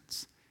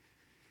sense.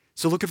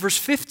 So look at verse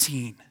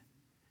 15.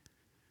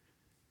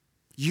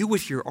 You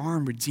with your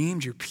arm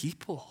redeemed your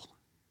people.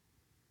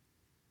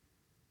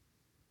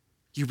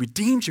 You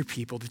redeemed your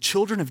people, the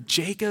children of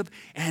Jacob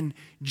and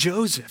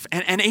Joseph.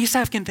 And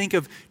Asaph can think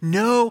of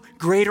no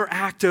greater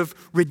act of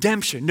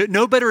redemption,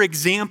 no better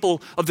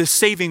example of the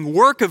saving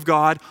work of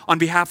God on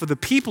behalf of the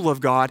people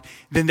of God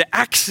than the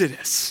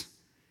Exodus.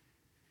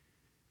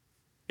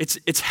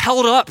 It's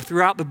held up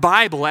throughout the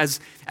Bible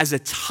as a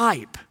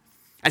type,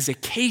 as a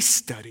case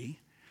study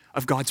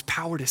of God's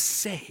power to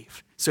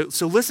save.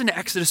 So listen to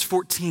Exodus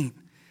 14. In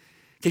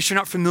case you're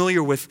not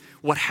familiar with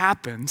what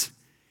happened,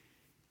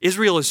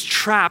 Israel is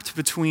trapped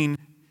between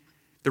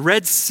the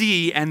Red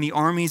Sea and the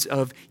armies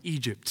of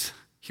Egypt.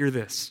 Hear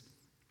this.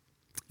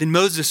 Then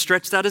Moses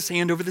stretched out his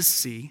hand over the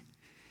sea,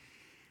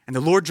 and the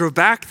Lord drove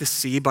back the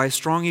sea by a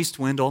strong east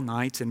wind all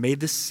night and made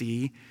the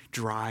sea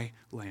dry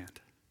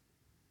land.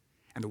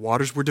 And the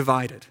waters were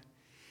divided.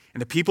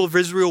 And the people of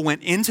Israel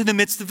went into the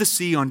midst of the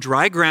sea on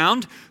dry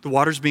ground, the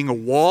waters being a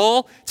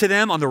wall to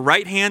them on the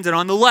right hand and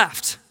on the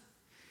left.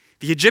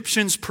 The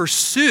Egyptians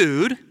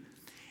pursued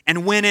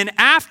and went in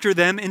after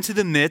them into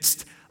the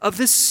midst of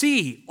the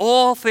sea,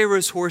 all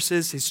Pharaoh's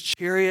horses, his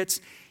chariots,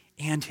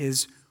 and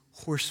his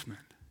horsemen.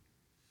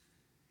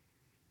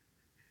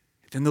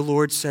 Then the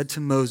Lord said to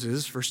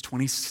Moses, verse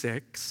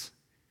 26,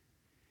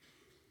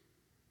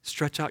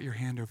 stretch out your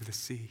hand over the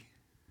sea,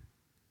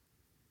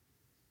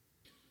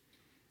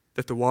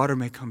 that the water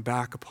may come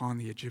back upon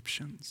the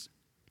Egyptians,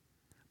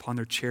 upon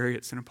their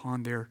chariots and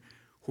upon their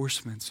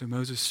horsemen. So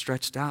Moses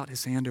stretched out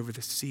his hand over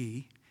the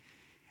sea,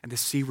 and the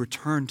sea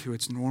returned to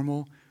its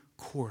normal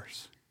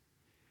course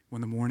when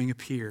the morning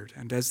appeared.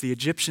 And as the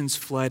Egyptians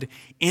fled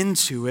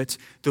into it,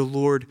 the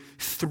Lord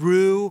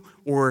threw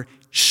or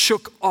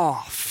shook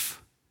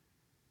off,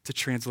 to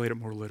translate it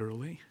more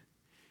literally,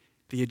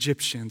 the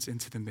Egyptians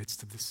into the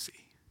midst of the sea.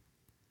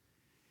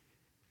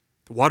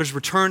 The waters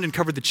returned and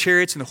covered the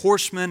chariots and the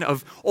horsemen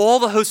of all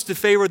the hosts of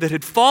Pharaoh that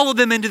had followed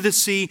them into the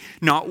sea.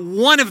 Not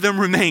one of them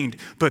remained,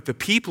 but the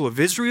people of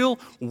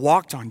Israel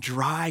walked on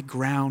dry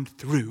ground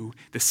through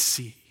the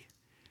sea,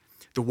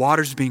 the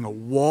waters being a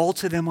wall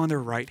to them on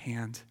their right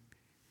hand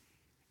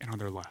and on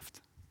their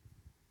left.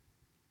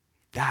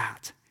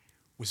 That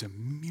was a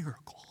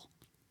miracle.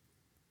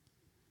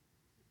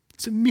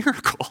 It's a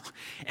miracle.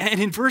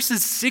 And in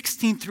verses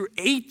 16 through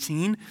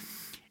 18,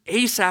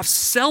 Asaph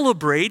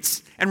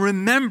celebrates and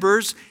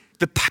remembers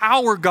the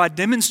power God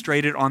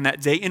demonstrated on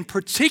that day, in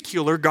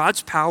particular,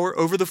 God's power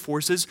over the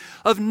forces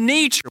of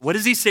nature. What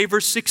does he say,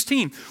 verse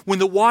 16? When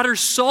the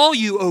waters saw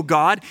you, O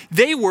God,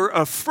 they were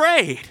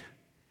afraid.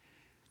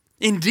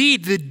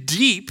 Indeed, the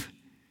deep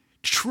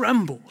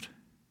trembled.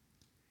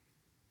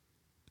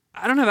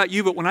 I don't know about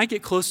you, but when I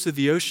get close to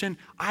the ocean,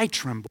 I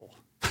tremble.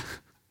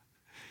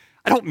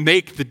 I don't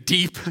make the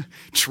deep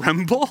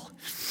tremble.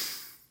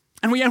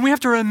 And we have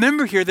to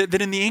remember here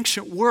that in the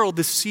ancient world,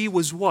 the sea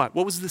was what?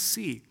 What was the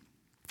sea?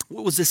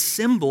 What was a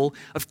symbol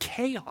of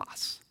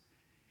chaos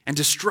and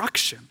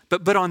destruction.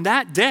 But on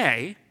that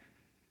day,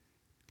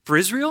 for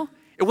Israel,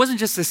 it wasn't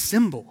just a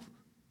symbol.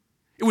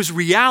 It was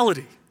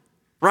reality.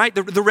 Right?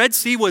 The Red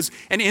Sea was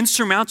an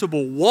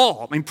insurmountable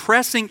wall,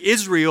 pressing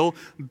Israel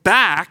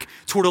back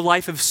toward a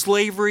life of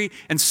slavery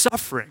and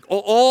suffering.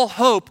 All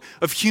hope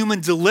of human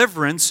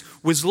deliverance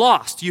was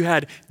lost. You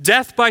had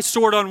death by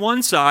sword on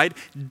one side,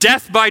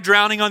 death by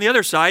drowning on the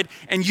other side,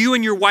 and you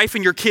and your wife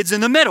and your kids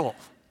in the middle.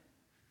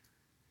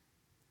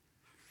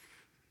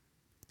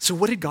 So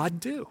what did God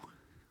do?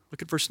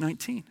 Look at verse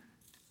 19.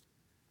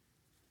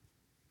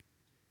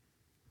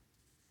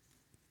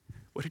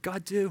 What did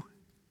God do?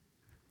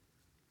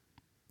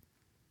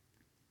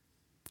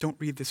 Don't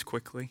read this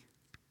quickly.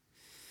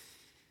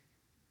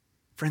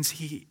 Friends,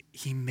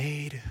 he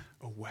made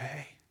a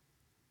way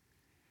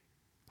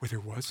where there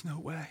was no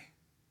way.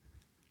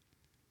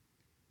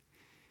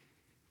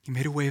 He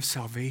made a way of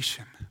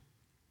salvation.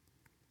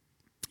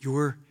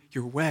 Your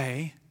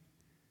way,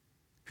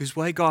 whose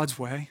way? God's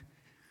way,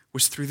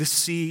 was through the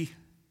sea.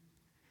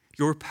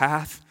 Your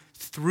path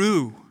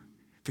through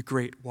the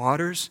great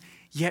waters,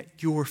 yet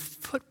your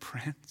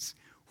footprints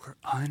were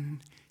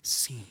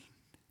unseen.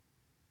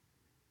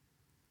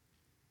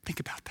 Think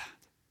about that.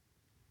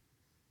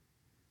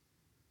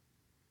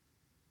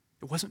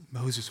 It wasn't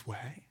Moses'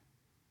 way.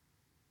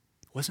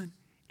 It wasn't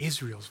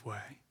Israel's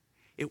way.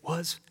 It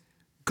was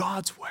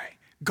God's way.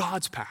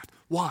 God's path.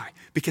 Why?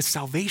 Because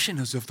salvation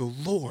is of the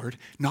Lord,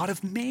 not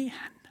of man.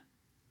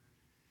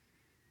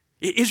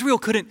 Israel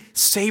couldn't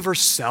save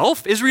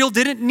herself. Israel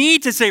didn't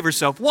need to save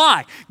herself.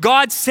 Why?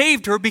 God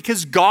saved her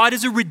because God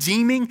is a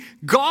redeeming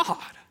God.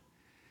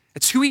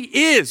 It's who he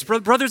is.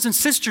 Brothers and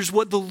sisters,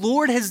 what the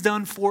Lord has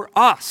done for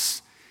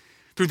us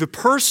through the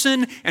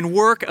person and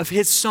work of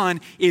his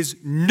Son is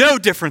no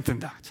different than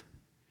that.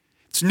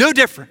 It's no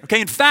different, okay?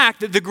 In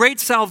fact, the great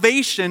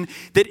salvation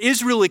that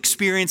Israel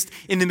experienced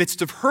in the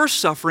midst of her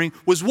suffering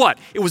was what?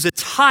 It was a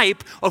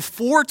type, a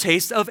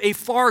foretaste of a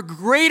far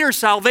greater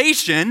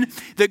salvation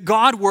that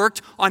God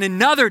worked on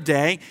another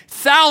day,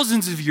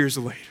 thousands of years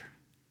later.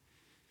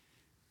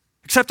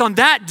 Except on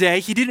that day,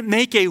 he didn't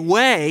make a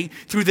way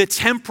through the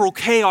temporal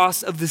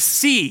chaos of the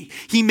sea.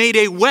 He made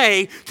a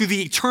way through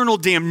the eternal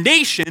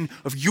damnation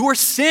of your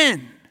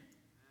sin.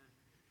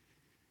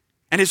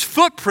 And his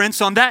footprints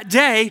on that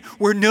day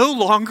were no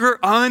longer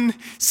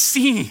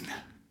unseen.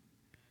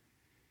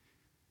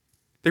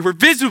 They were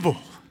visible.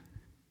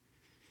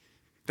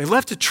 They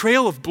left a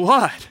trail of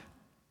blood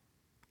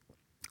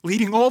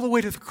leading all the way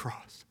to the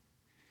cross.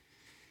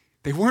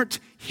 They weren't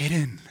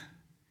hidden.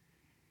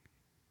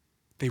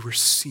 They were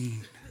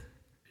seen.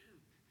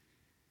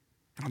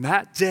 And on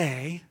that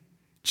day,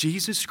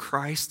 Jesus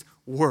Christ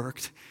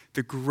worked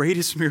the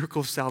greatest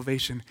miracle of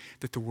salvation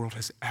that the world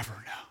has ever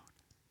known.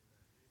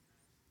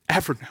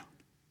 Ever known.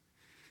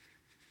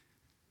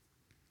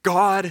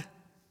 God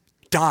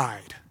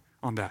died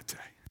on that day.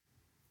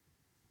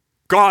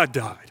 God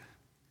died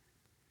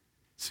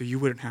so you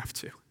wouldn't have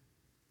to.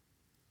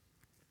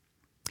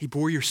 He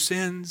bore your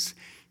sins.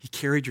 He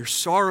carried your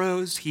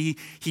sorrows. He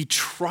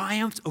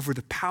triumphed over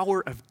the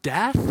power of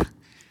death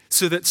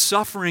so that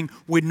suffering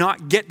would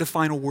not get the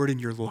final word in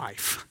your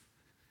life.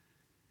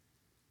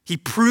 He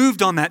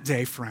proved on that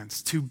day,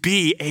 friends, to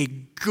be a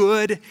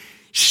good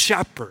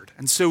shepherd.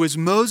 And so as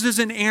Moses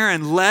and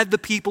Aaron led the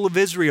people of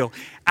Israel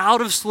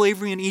out of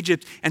slavery in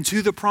Egypt and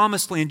to the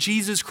promised land,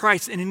 Jesus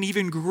Christ in an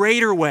even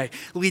greater way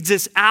leads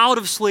us out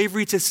of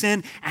slavery to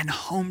sin and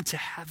home to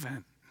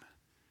heaven.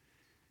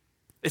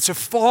 It's a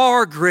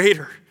far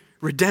greater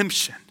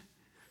redemption.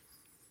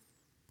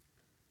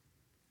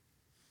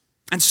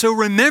 And so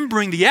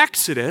remembering the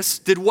Exodus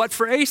did what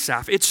for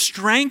Asaph? It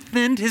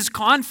strengthened his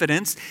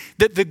confidence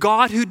that the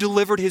God who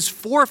delivered his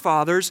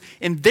forefathers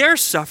in their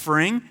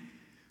suffering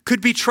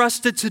could be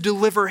trusted to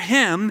deliver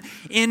him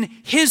in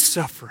his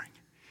suffering.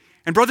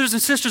 And brothers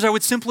and sisters, I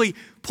would simply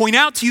point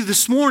out to you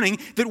this morning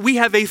that we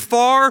have a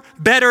far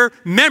better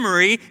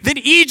memory than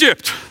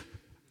Egypt.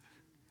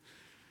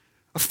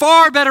 A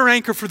far better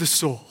anchor for the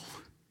soul.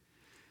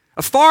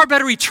 A far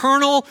better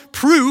eternal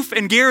proof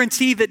and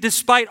guarantee that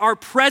despite our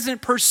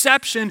present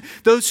perception,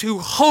 those who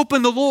hope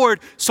in the Lord,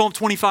 Psalm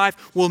 25,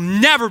 will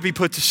never be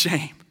put to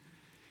shame.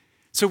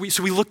 So we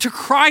look to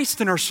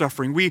Christ in our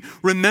suffering. We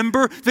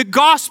remember the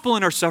gospel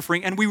in our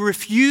suffering, and we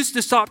refuse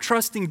to stop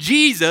trusting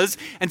Jesus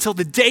until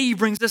the day he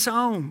brings us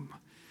home.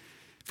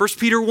 1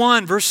 Peter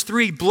 1, verse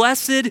 3,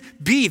 blessed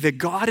be the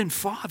God and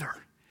Father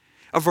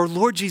of our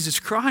Lord Jesus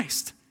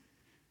Christ.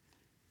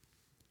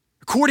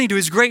 According to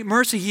his great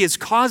mercy, he has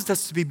caused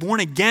us to be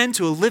born again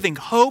to a living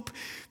hope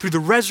through the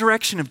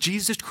resurrection of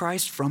Jesus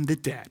Christ from the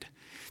dead,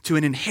 to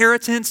an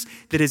inheritance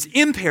that is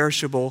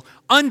imperishable,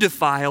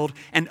 undefiled,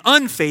 and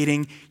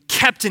unfading,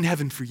 kept in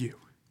heaven for you,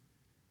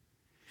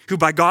 who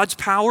by God's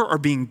power are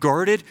being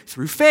guarded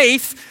through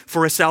faith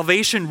for a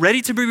salvation ready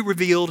to be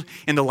revealed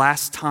in the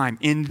last time.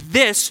 In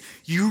this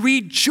you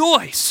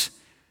rejoice,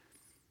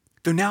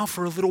 though now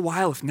for a little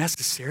while, if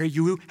necessary,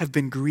 you have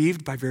been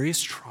grieved by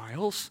various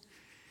trials,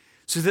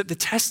 so that the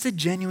tested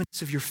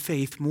genuineness of your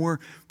faith, more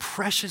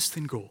precious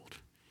than gold,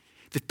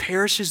 that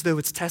perishes though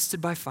it's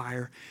tested by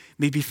fire,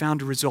 may be found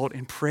to result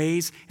in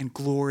praise and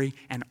glory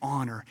and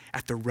honor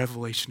at the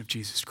revelation of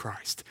Jesus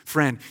Christ.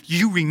 Friend,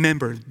 you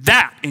remember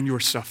that in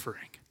your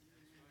suffering.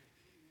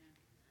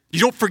 You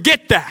don't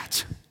forget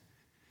that.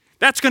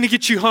 That's going to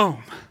get you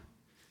home,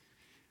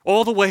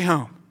 all the way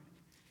home.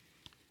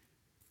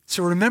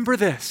 So remember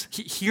this,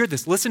 hear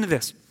this, listen to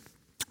this.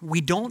 We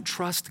don't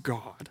trust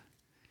God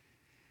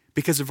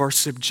because of our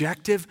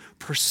subjective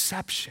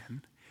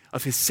perception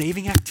of his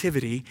saving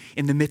activity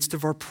in the midst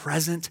of our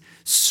present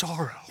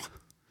sorrow.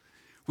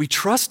 We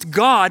trust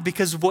God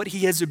because of what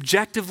he has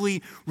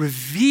objectively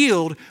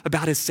revealed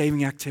about his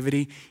saving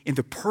activity in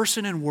the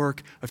person and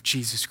work of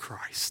Jesus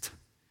Christ.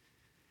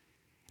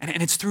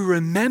 And it's through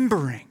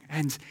remembering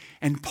and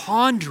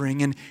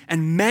pondering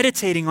and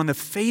meditating on the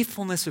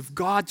faithfulness of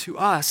God to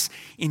us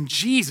in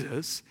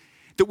Jesus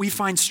that we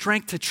find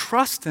strength to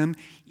trust him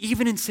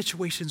even in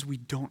situations we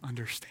don't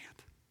understand.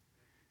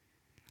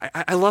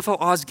 I love how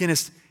Os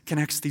Guinness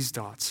connects these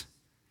dots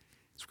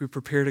as we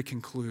prepare to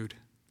conclude.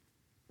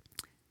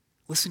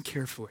 Listen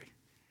carefully.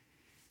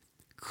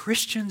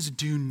 Christians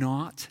do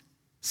not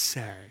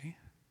say,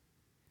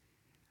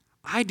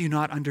 I do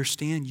not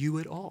understand you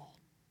at all,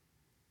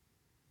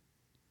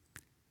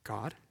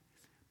 God,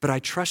 but I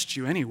trust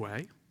you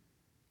anyway.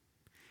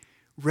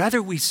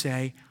 Rather, we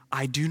say,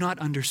 I do not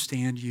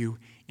understand you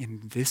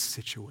in this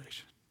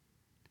situation.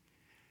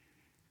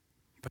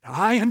 but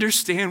I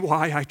understand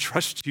why I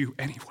trust you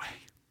anyway.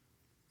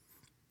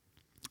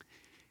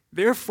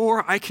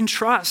 Therefore, I can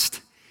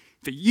trust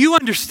that you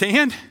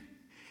understand,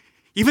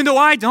 even though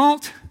I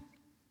don't.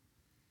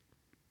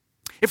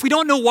 If we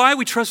don't know why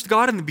we trust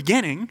God in the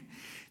beginning,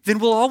 then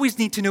we'll always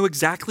need to know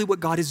exactly what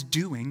God is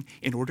doing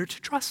in order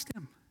to trust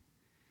him.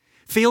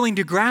 Failing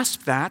to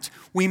grasp that,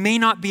 we may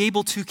not be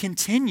able to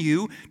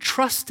continue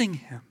trusting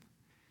him.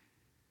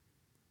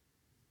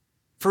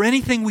 For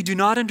anything we do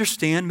not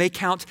understand may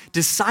count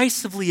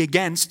decisively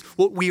against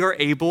what we are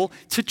able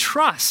to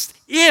trust.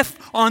 If,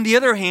 on the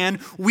other hand,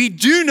 we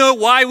do know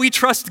why we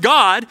trust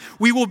God,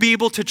 we will be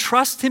able to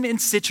trust him in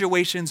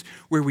situations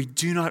where we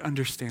do not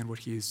understand what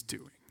he is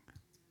doing.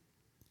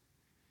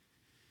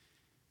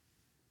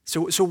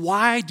 So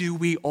why do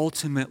we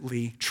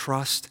ultimately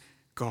trust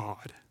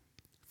God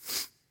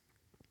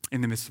in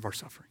the midst of our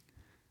suffering?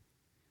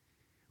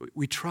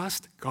 We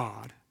trust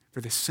God for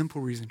this simple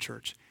reason,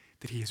 church,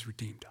 that he has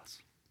redeemed us.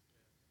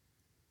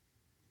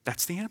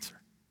 That's the answer.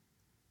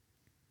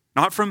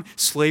 Not from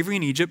slavery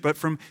in Egypt, but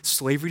from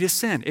slavery to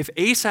sin. If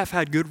Asaph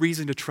had good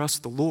reason to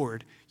trust the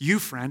Lord, you,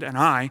 friend, and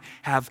I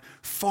have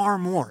far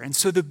more. And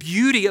so the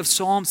beauty of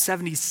Psalm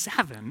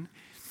 77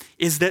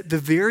 is that the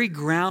very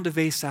ground of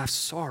Asaph's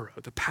sorrow,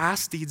 the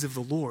past deeds of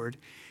the Lord,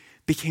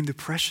 became the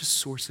precious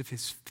source of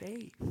his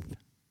faith.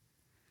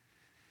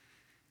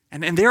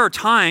 And there are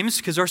times,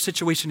 because our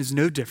situation is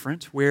no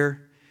different,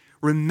 where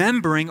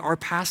remembering our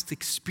past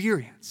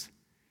experience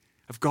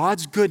of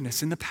God's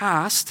goodness in the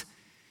past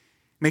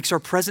makes our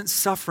present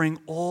suffering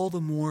all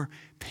the more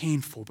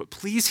painful. But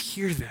please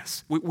hear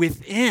this.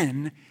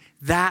 Within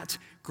that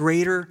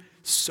greater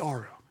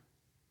sorrow,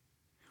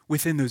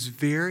 within those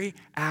very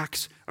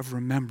acts of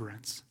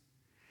remembrance,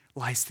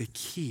 lies the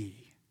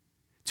key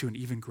to an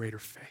even greater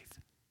faith.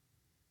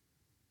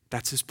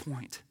 That's his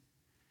point.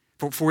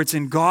 For it's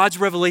in God's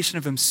revelation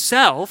of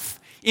himself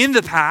in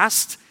the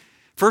past,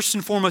 first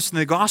and foremost in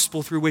the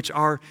gospel, through which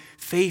our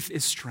faith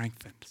is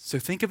strengthened. So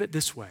think of it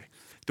this way.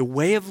 The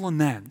way of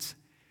lament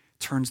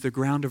turns the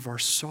ground of our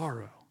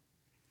sorrow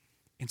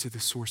into the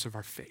source of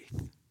our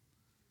faith.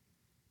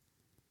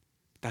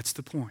 That's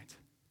the point.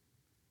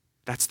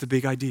 That's the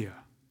big idea.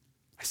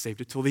 I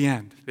saved it till the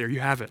end. There you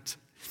have it.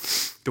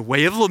 The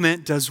way of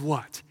lament does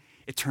what?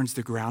 It turns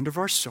the ground of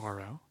our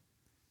sorrow,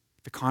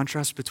 the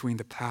contrast between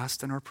the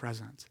past and our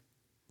present,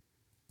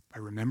 by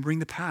remembering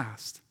the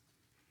past,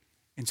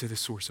 into the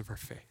source of our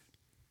faith.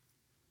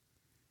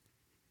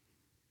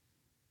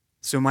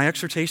 So my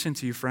exhortation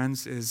to you,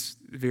 friends, is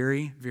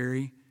very,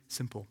 very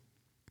simple.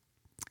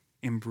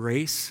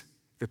 Embrace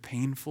the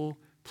painful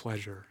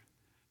pleasure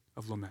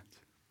of lament.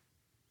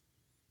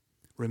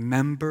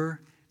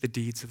 Remember the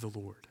deeds of the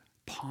Lord.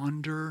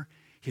 Ponder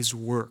his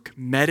work.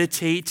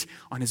 Meditate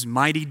on his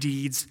mighty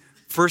deeds,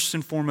 first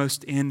and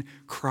foremost in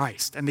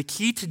Christ. And the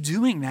key to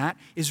doing that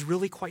is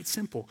really quite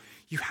simple.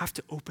 You have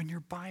to open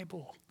your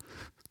Bible.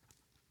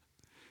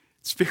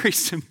 It's very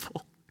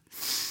simple.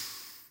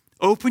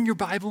 Open your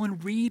Bible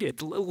and read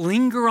it.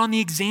 Linger on the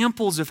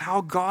examples of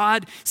how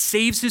God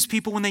saves his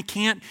people when they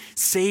can't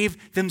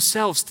save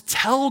themselves.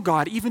 Tell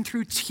God, even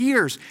through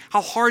tears,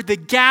 how hard the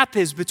gap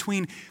is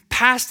between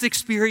past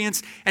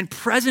experience and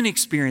present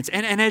experience.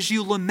 And as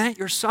you lament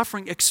your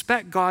suffering,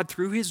 expect God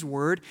through his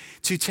word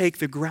to take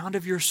the ground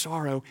of your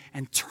sorrow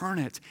and turn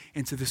it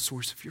into the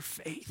source of your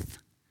faith.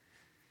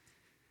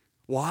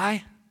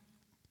 Why?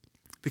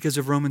 Because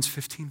of Romans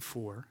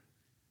 15:4.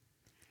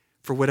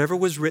 For whatever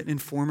was written in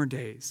former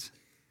days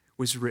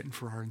was written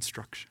for our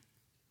instruction,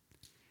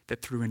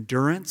 that through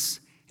endurance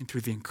and through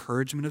the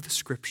encouragement of the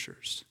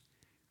Scriptures,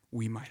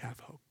 we might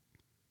have hope.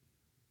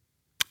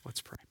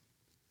 Let's pray.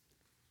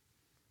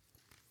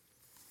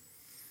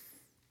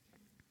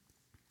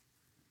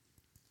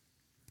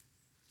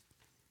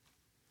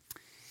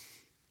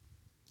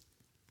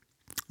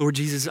 Lord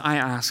Jesus, I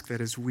ask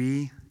that as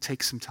we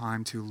take some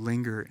time to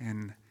linger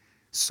in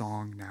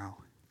song now,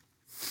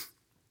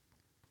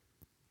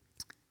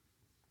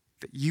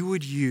 that you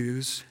would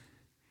use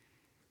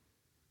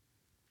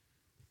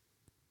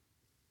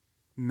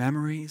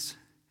memories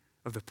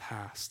of the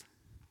past,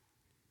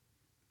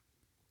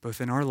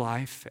 both in our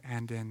life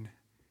and in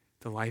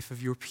the life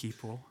of your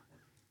people,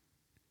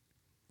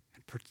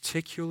 and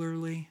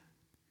particularly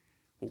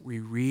what we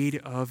read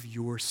of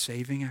your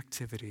saving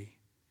activity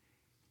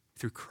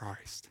through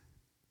Christ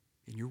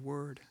in your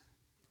word.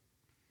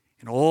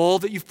 And all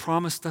that you've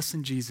promised us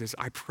in Jesus,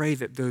 I pray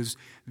that those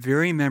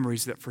very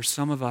memories that for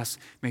some of us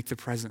make the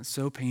present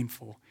so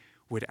painful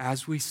would,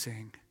 as we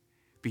sing,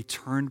 be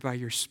turned by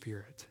your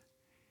Spirit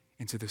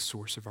into the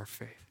source of our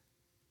faith.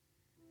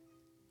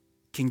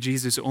 King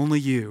Jesus, only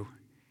you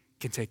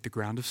can take the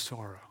ground of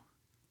sorrow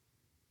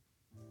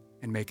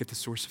and make it the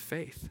source of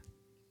faith.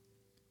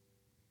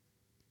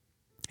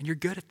 And you're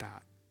good at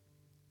that.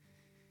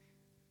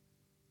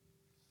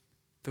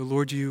 Though,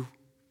 Lord, you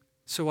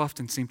so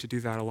often seem to do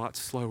that a lot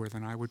slower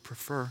than I would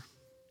prefer.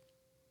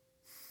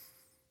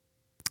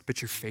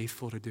 But you're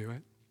faithful to do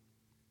it.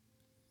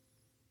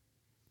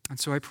 And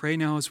so I pray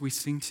now as we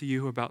sing to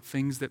you about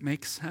things that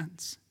make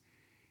sense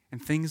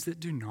and things that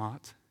do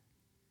not,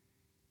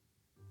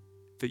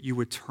 that you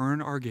would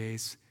turn our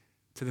gaze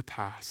to the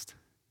past,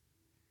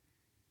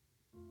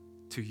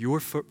 to your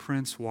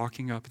footprints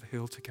walking up the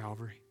hill to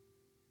Calvary,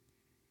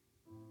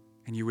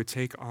 and you would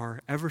take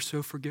our ever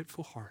so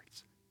forgetful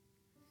hearts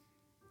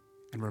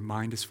and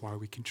remind us why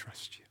we can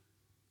trust you.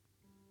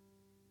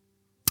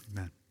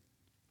 Amen.